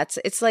process. Yeah,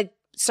 it's like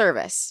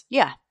service.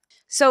 Yeah.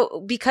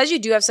 So because you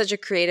do have such a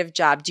creative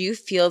job, do you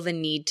feel the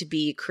need to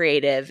be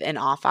creative in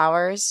off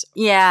hours?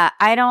 Yeah,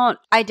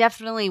 I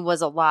definitely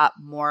was a lot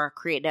more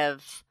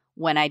creative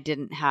when I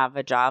didn't have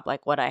a job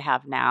like what I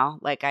have now.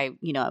 Like I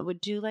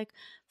would do like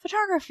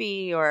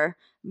photography or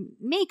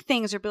make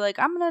things or be like,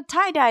 I'm going to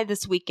tie dye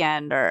this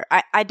weekend. Or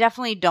I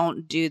definitely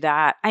don't do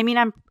that. I mean,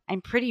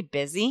 I'm pretty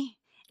busy.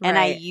 And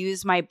I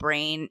use my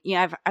brain. You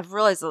know, I've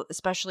realized,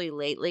 especially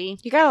lately,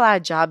 You got a lot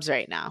of jobs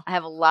right now. I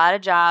have a lot of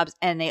jobs,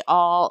 and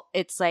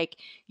it's like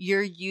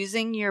you're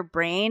using your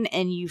brain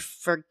and you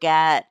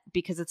forget,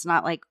 because it's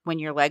not like when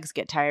your legs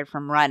get tired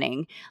from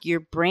running.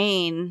 Your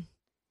brain,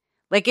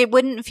 like, it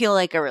wouldn't feel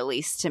like a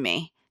release to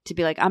me to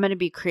be like, I'm going to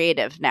be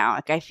creative now.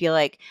 Like, I feel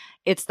like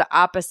it's the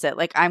opposite.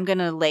 Like, I'm going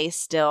to lay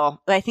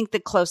still. I think the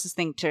closest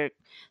thing to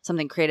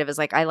something creative is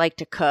like, I like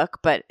to cook,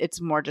 but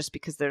it's more just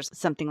because there's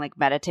something like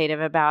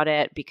meditative about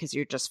it, because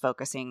you're just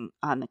focusing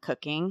on the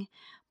cooking.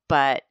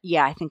 But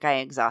yeah, I think I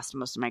exhaust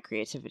most of my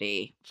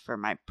creativity for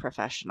my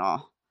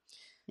professional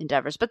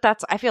endeavors. But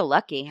I feel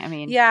lucky. I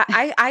mean, Yeah,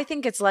 I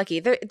think it's lucky.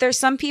 There's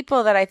some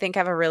people that I think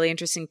have a really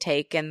interesting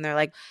take, and they're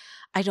like,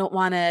 I don't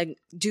want to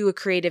do a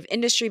creative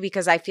industry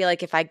because I feel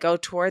like if I go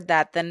toward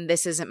that, then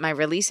this isn't my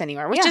release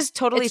anymore, which is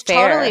totally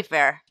fair. Totally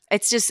fair.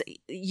 It's just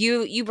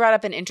you brought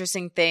up an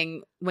interesting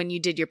thing when you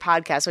did your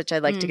podcast, which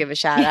I'd like to give a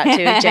shout out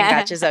to. Jen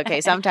Gotch is okay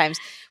sometimes,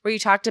 where you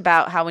talked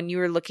about how when you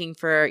were looking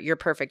for your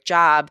perfect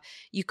job,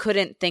 you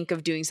couldn't think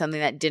of doing something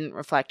that didn't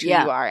reflect who you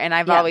are. And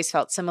I've always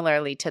felt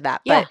similarly to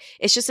that, but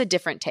it's just a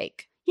different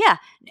take. Yeah.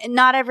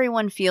 Not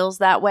everyone feels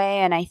that way.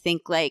 And I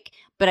think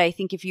but I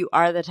think if you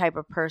are the type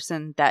of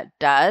person that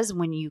does,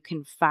 when you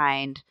can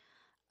find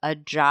a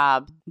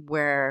job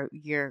where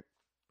your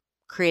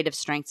creative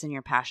strengths and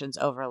your passions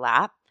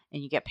overlap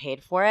and you get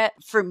paid for it.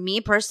 For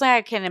me personally,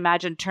 I can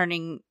imagine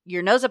turning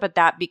your nose up at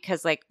that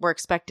because like we're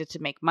expected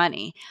to make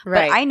money.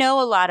 Right. But I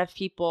know a lot of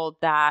people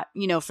that,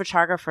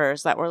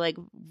 photographers that were like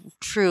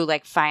true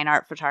like fine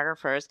art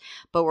photographers,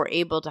 but were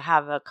able to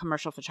have a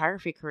commercial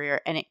photography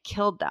career, and it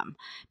killed them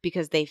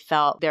because they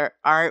felt their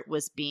art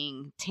was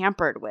being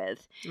tampered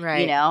with.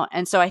 Right.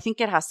 And so I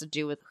think it has to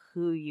do with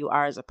who you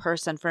are as a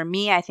person. For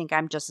me, I think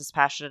I'm just as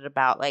passionate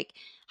about like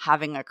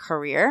having a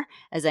career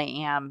as I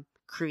am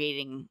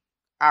creating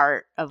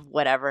art of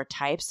whatever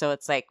type. So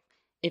it's like,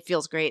 it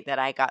feels great that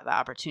I got the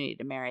opportunity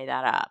to marry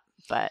that up.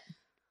 But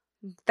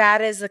that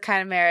is the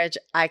kind of marriage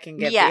I can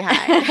get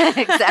behind.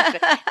 Exactly.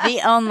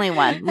 The only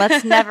one.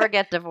 Let's never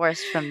get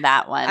divorced from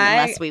that one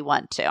unless we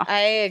want to. I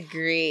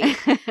agree.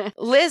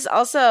 Liz,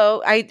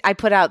 also, I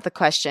put out the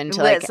question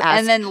to like ask.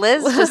 And then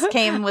Liz just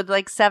came with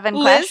like 7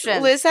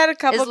 questions. Liz had a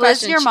couple questions.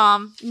 Is Liz your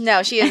mom?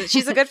 No, she isn't.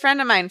 She's a good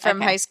friend of mine from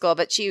high school,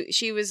 but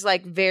she was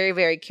like very,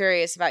 very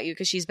curious about you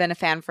because she's been a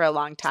fan for a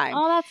long time.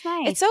 Oh, that's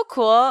nice. It's so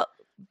cool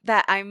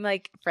that I'm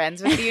like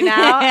friends with you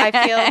now. I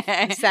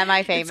feel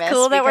semi-famous. It's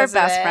cool that we're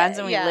best friends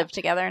and we live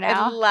together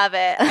now. I love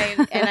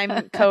it. And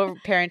I'm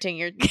co-parenting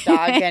your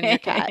dog and your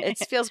cat. It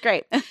feels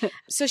great.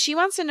 So she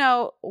wants to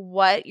know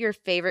what your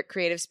favorite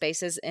creative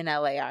spaces in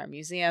LA are.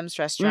 Museums,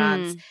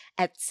 restaurants,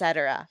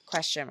 etc. ?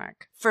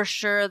 For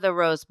sure, the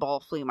Rose Bowl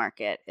flea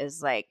market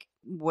is like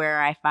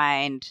where I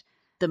find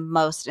the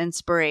most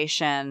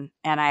inspiration.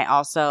 And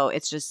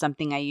it's just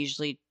something I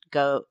usually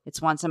go,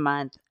 it's once a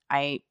month.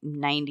 I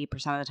 90%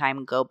 of the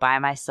time go by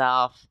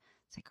myself.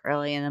 It's like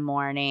early in the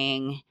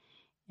morning,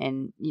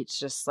 and it's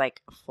just like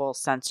a full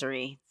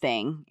sensory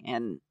thing.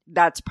 And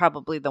that's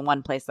probably the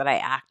one place that I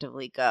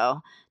actively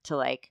go to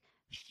like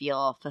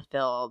feel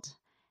fulfilled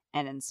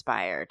and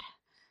inspired.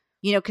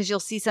 Because you'll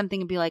see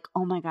something and be like,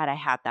 oh my God, I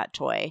had that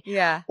toy.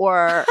 Yeah.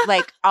 Or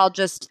like, I'll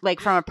just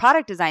like from a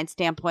product design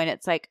standpoint,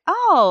 it's like,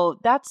 oh,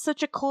 that's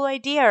such a cool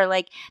idea. Or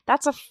like,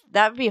 that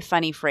would be a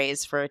funny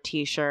phrase for a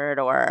t-shirt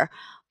or,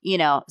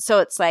 so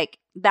it's like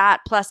that.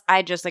 Plus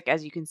I just like,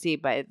 as you can see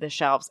by the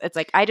shelves, it's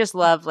like, I just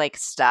love like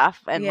stuff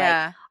and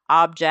like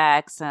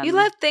objects. And you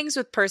love things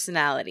with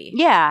personality.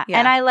 Yeah.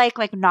 And I like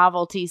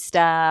novelty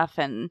stuff.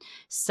 And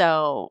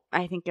so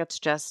I think but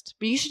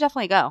you should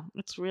definitely go.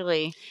 It's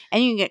really,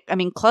 and you can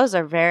get, clothes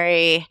are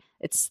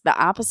it's the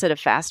opposite of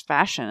fast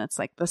fashion. It's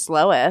like the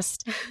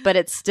slowest, but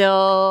it's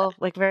still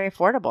like very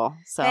affordable.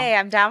 So hey,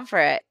 I'm down for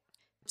it.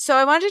 So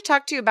I wanted to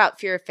talk to you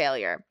about fear of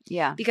failure.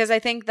 Yeah. Because I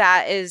think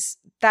that has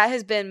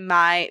been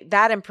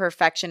and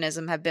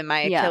perfectionism have been my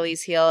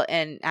Achilles heel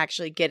in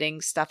actually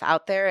getting stuff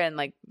out there and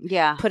like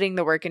putting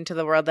the work into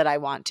the world that I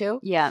want to.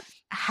 Yeah.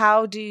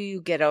 How do you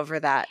get over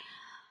that?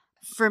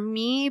 For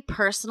me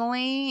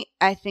personally,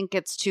 I think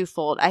it's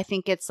twofold. I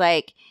think it's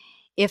like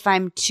if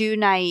I'm too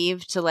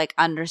naive to like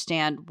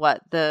understand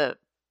what the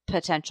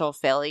potential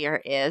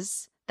failure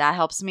is, that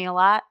helps me a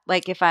lot.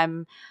 Like if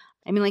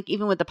like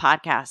even with the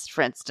podcast,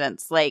 for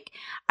instance, like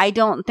I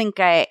don't think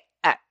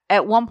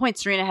at one point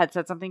Serena had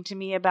said something to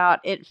me about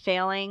it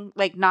failing,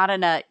 like not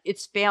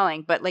it's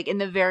failing, but like in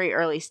the very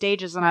early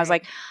stages. And I was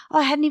like, oh,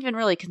 I hadn't even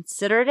really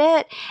considered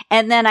it.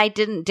 And then I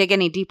didn't dig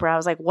any deeper. I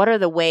was like, what are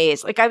the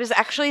ways? Like I was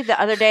actually the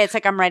other day, it's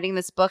like I'm writing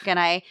this book and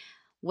I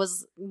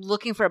was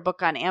looking for a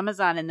book on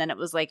Amazon and then it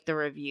was like the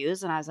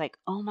reviews and I was like,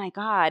 oh my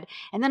God.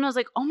 And then I was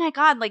like, oh my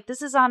God, like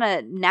this is on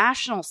a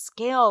national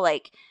scale,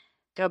 like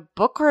a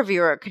book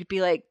reviewer could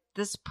be like,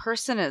 this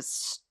person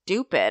is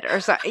stupid or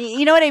something.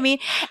 You know what I mean?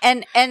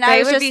 And I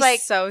was just like,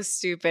 so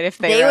stupid if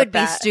they would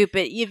be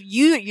stupid. If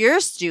you're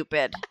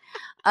stupid.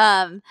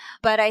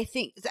 But I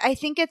think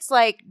it's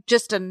like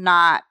just a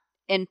not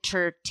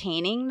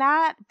entertaining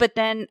that. But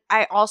then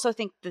I also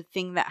think the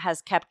thing that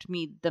has kept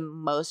me the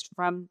most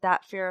from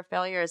that fear of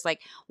failure is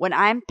like when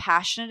I'm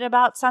passionate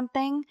about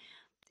something,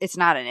 it's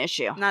not an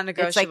issue. Not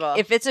negotiable. It's like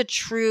if it's a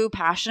true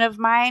passion of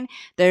mine,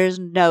 there's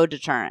no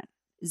deterrent.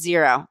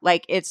 Zero.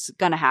 Like it's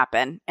going to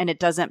happen and it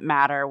doesn't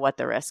matter what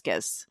the risk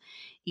is,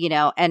 you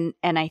know? And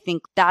I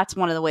think that's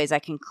one of the ways I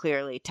can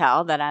clearly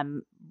tell that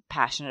I'm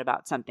passionate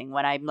about something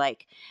when I'm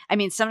like, I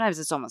mean, sometimes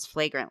it's almost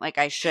flagrant. Like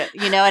I should,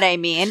 you know what I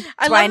mean?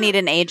 That's why I need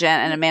an agent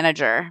and a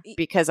manager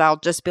because I'll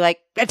just be like,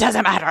 it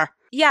doesn't matter.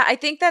 Yeah, I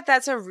think that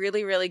that's a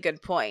really, really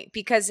good point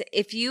because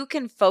if you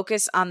can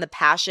focus on the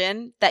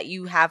passion that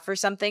you have for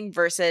something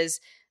versus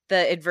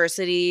the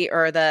adversity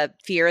or the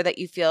fear that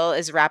you feel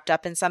is wrapped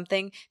up in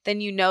something, then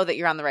you know that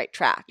you're on the right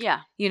track. Yeah.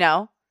 You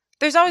know,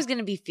 there's always going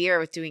to be fear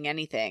with doing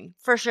anything.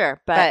 For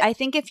sure. But I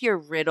think if you're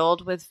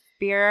riddled with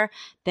fear,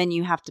 then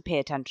you have to pay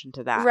attention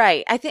to that.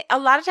 Right. I think a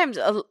lot of times,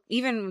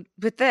 even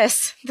with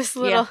this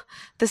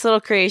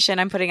little creation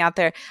I'm putting out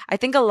there, I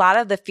think a lot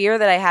of the fear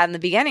that I had in the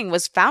beginning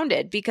was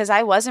founded because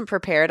I wasn't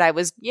prepared. I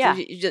was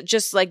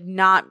just like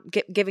not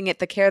giving it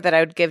the care that I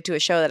would give to a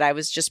show that I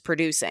was just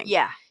producing.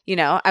 Yeah. You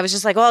know, I was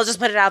just like, well, I'll just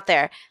put it out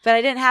there. But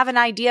I didn't have an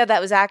idea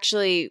that was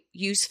actually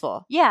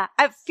useful. Yeah.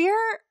 Fear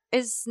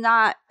is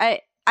not,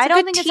 I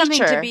don't think it's something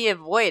to be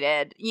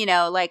avoided. You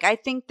know, like I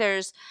think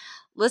there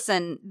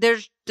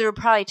are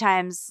probably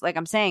times, like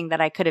I'm saying, that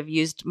I could have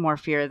used more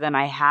fear than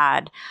I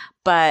had.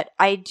 But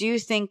I do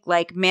think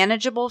like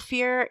manageable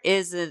fear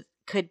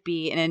could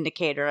be an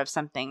indicator of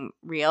something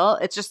real.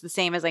 It's just the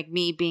same as like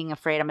me being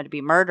afraid I'm going to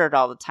be murdered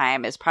all the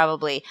time is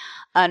probably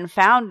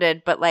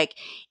unfounded. But like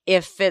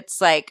if it's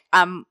like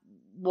I'm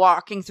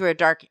walking through a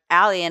dark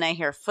alley and I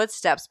hear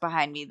footsteps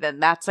behind me, then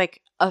that's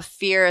like a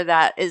fear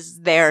that is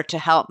there to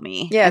help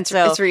me. Yeah, and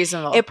so it's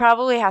reasonable. It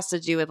probably has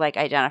to do with like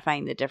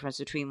identifying the difference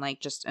between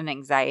like just an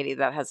anxiety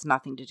that has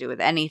nothing to do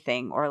with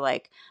anything or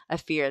like a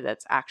fear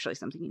that's actually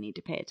something you need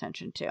to pay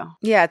attention to.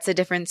 Yeah, it's a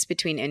difference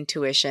between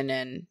intuition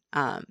and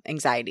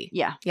anxiety.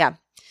 Yeah. Yeah.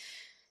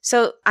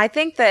 So I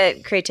think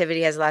that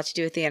creativity has a lot to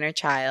do with the inner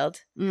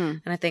child.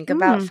 And I think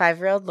about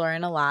 5-year-old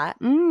Lauren a lot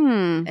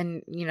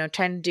and, you know,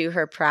 trying to do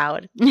her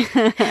proud.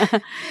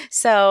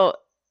 So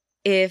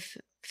if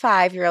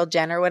 5-year-old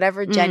Jen or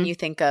whatever Jen you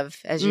think of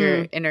as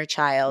your inner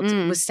child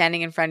was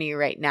standing in front of you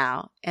right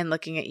now and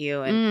looking at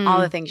you and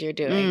all the things you're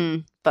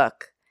doing,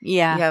 book.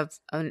 Yeah. You have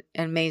an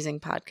amazing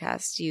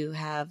podcast. You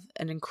have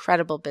an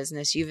incredible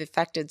business. You've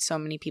affected so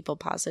many people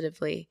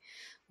positively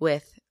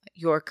with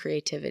your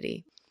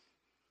creativity.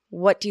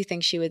 What do you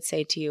think she would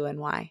say to you and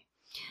why?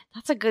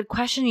 That's a good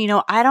question. You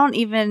know, I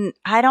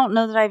don't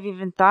know that I've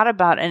even thought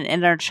about an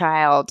inner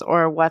child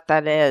or what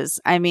that is.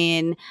 I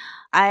mean,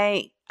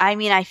 I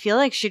feel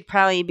like she'd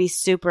probably be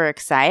super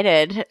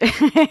excited.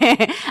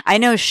 I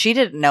know she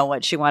didn't know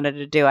what she wanted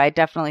to do. I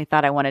definitely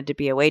thought I wanted to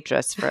be a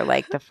waitress for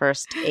like the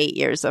first 8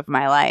 years of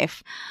my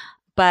life.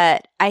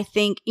 But I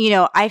think, you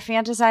know, I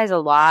fantasize a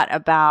lot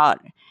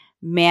about,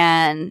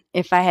 man,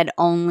 if I had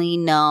only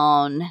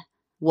known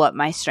what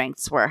my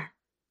strengths were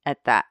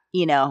at that,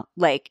 you know,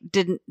 like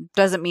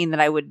doesn't mean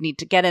that I would need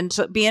to get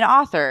into be an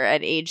author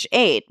at age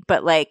 8,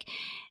 but like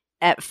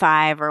at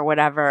 5 or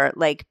whatever,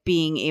 like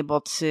being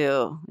able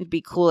to, it'd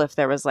be cool if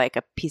there was like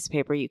a piece of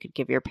paper you could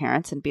give your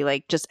parents and be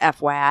like, just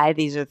FYI,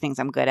 these are the things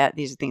I'm good at.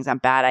 These are things I'm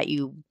bad at.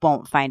 You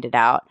won't find it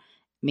out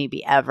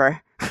maybe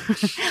ever.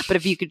 But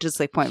if you could just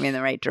like point me in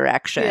the right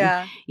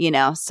direction, you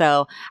know?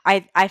 So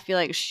I feel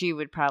like she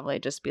would probably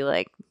just be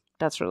like,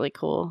 that's really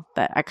cool.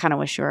 That I kind of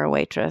wish you were a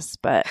waitress,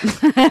 but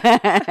but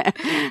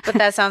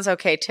that sounds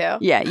okay too.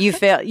 Yeah, you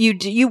failed.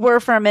 You were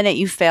for a minute.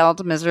 You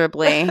failed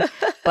miserably,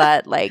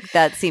 but like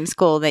that seems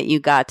cool that you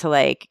got to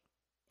like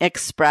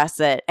express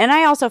it. And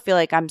I also feel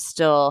like I'm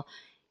still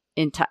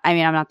I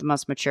mean, I'm not the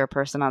most mature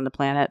person on the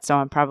planet, so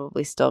I'm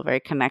probably still very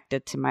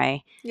connected to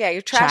my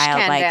your trash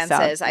can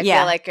dances. Self. I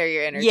feel like are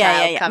your inner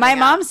child. Yeah. My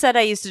mom said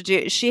I used to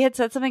do. She had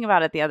said something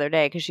about it the other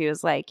day because she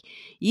was like,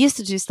 "You used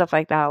to do stuff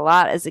like that a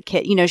lot as a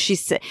kid." You know, she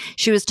said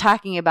she was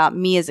talking about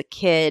me as a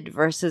kid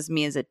versus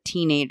me as a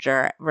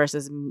teenager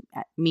versus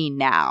me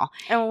now.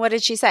 And what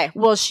did she say?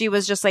 Well, she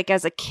was just like,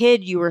 as a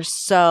kid, you were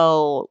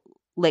so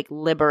like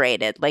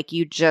liberated, like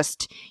you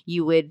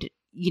would.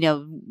 You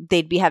know,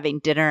 they'd be having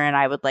dinner and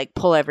I would like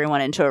pull everyone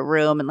into a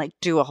room and like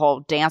do a whole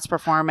dance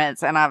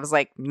performance. And I was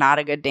like, not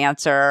a good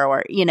dancer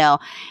or, you know,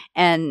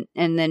 and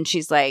then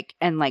she's like,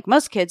 and like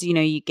most kids, you know,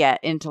 you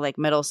get into like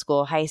middle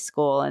school, high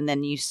school, and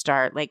then you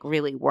start like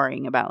really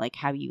worrying about like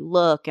how you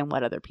look and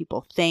what other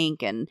people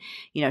think. And,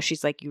 you know,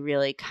 she's like, you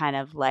really kind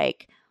of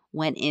like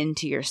went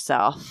into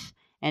yourself.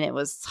 And it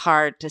was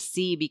hard to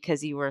see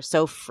because you were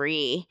so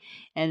free.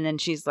 And then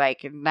she's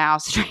like, now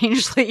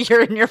strangely,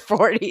 you're in your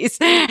 40s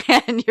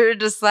and you're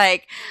just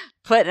like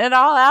putting it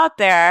all out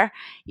there,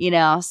 you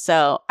know?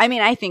 So, I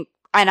mean, I think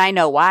And I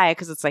know why,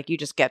 because it's like you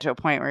just get to a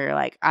point where you're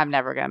like, I'm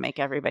never going to make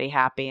everybody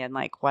happy and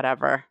like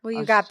whatever. Well,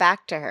 you got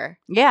back to her.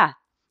 Yeah.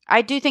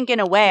 I do think in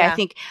a way, Yeah. I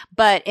think,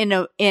 but in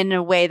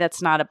a way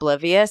that's not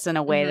oblivious, in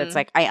a way that's Mhm.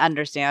 like, I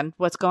understand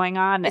what's going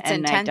on It's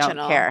and I don't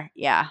intentional. care.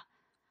 Yeah.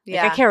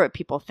 Yeah. Like, I care what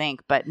people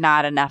think, but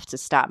not enough to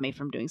stop me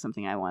from doing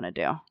something I want to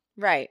do.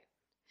 Right.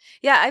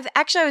 Yeah,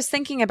 I was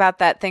thinking about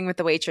that thing with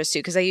the waitress too,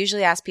 because I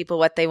usually ask people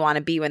what they want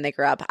to be when they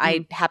grow up.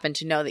 I happen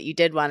to know that you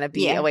did want to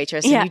be a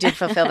waitress, and you did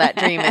fulfill that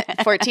dream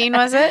at 14,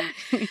 was it?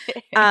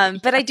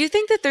 But I do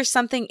think that there's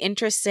something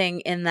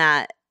interesting in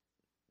that,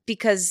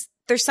 because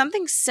there's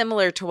something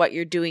similar to what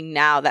you're doing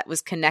now that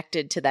was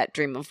connected to that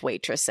dream of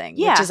waitressing,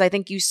 Yeah. which is, I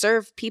think you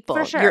serve people.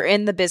 For sure. You're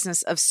in the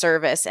business of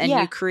service, and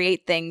you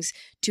create things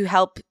to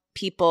help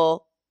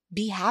people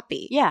be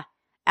happy. Yeah.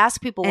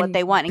 Ask people what And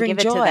they want and bring give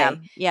it to joy.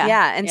 them. Yeah.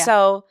 Yeah. And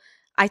so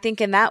I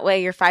think in that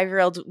way, your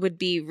 5-year-old would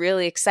be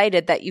really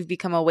excited that you've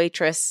become a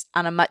waitress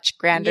on a much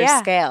grander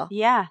scale.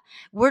 Yeah.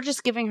 We're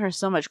just giving her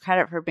so much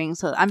credit for being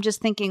so. I'm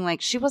just thinking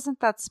like she wasn't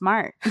that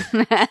smart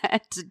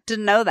to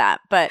know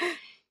that. But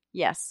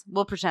yes,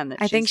 we'll pretend that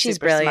I think she's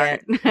super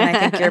brilliant. smart. And I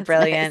think you're That's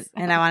brilliant.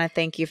 nice. And I want to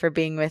thank you for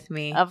being with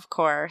me. Of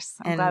course.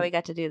 I'm glad And we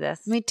got to do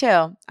this. Me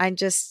too. I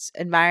just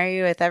admire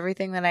you with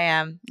everything that I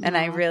am. And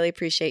I Aw. really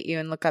appreciate you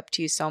and look up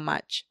to you so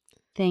much.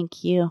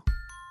 Thank you.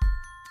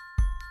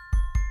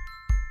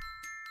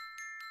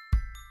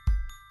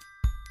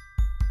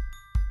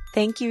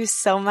 Thank you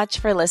so much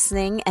for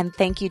listening, and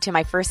thank you to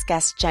my first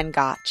guest, Jen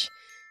Gotch.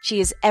 She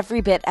is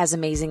every bit as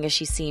amazing as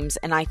she seems,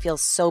 and I feel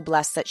so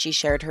blessed that she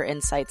shared her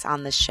insights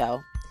on this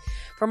show.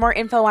 For more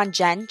info on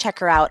Jen, check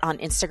her out on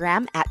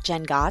Instagram at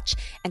Jen Gotch,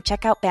 and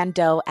check out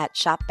Bando at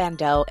Shop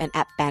Bando and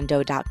at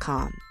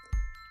bando.com.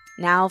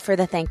 Now for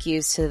the thank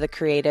yous to the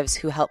creatives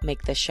who helped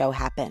make this show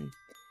happen.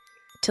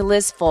 To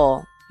Liz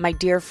Full, my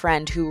dear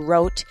friend who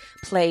wrote,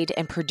 played,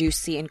 and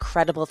produced the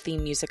incredible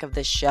theme music of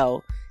this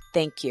show,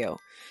 thank you.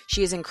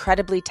 She is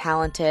incredibly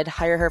talented.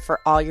 Hire her for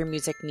all your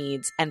music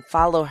needs and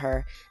follow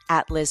her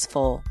at Liz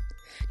Full.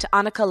 To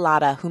Annika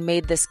Latta, who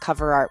made this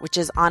cover art, which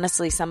is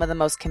honestly some of the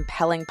most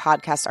compelling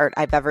podcast art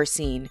I've ever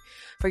seen.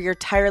 For your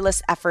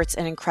tireless efforts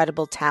and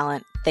incredible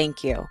talent,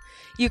 thank you.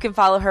 You can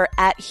follow her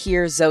at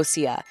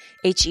HearZosia,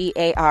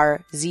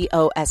 HearZosia.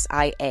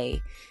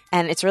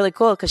 And it's really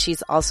cool because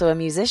she's also a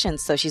musician,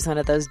 so she's one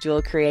of those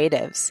dual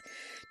creatives.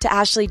 To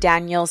Ashley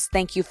Daniels,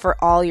 thank you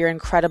for all your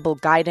incredible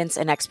guidance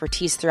and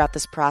expertise throughout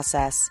this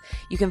process.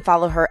 You can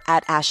follow her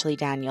at Ashley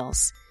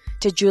Daniels.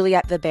 To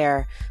Juliette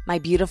Weber, my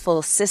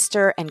beautiful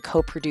sister and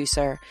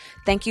co-producer,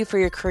 thank you for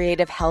your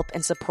creative help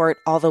and support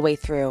all the way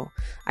through.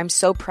 I'm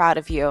so proud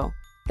of you.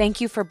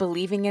 Thank you for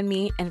believing in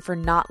me and for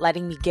not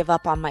letting me give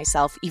up on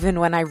myself even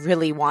when I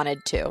really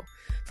wanted to.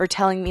 For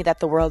telling me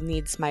that the world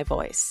needs my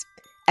voice.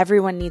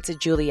 Everyone needs a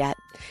Juliette,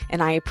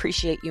 and I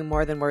appreciate you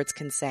more than words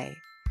can say.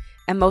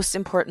 And most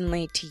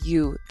importantly, to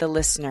you, the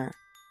listener,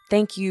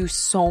 thank you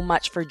so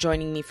much for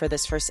joining me for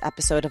this first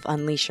episode of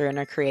Unleash Your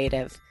Inner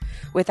Creative.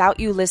 Without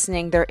you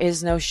listening, there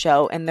is no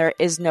show and there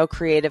is no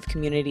creative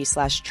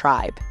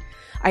community/tribe.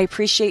 I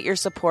appreciate your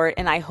support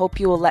and I hope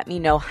you will let me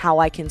know how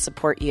I can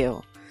support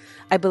you.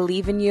 I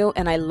believe in you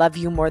and I love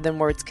you more than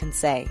words can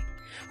say.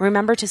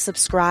 Remember to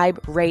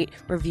subscribe, rate,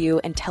 review,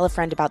 and tell a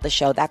friend about the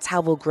show. That's how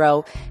we'll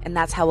grow, and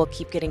that's how we'll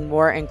keep getting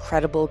more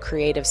incredible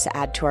creatives to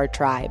add to our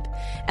tribe.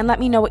 And let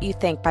me know what you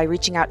think by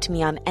reaching out to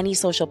me on any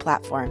social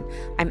platform.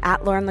 I'm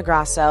at Lauren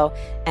LaGrasso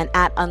and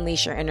at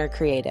Unleash Your Inner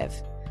Creative.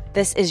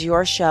 This is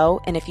your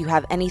show, and if you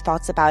have any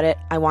thoughts about it,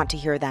 I want to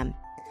hear them.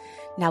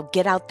 Now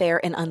get out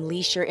there and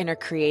unleash your inner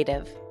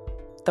creative.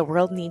 The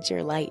world needs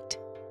your light.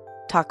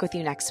 Talk with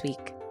you next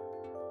week.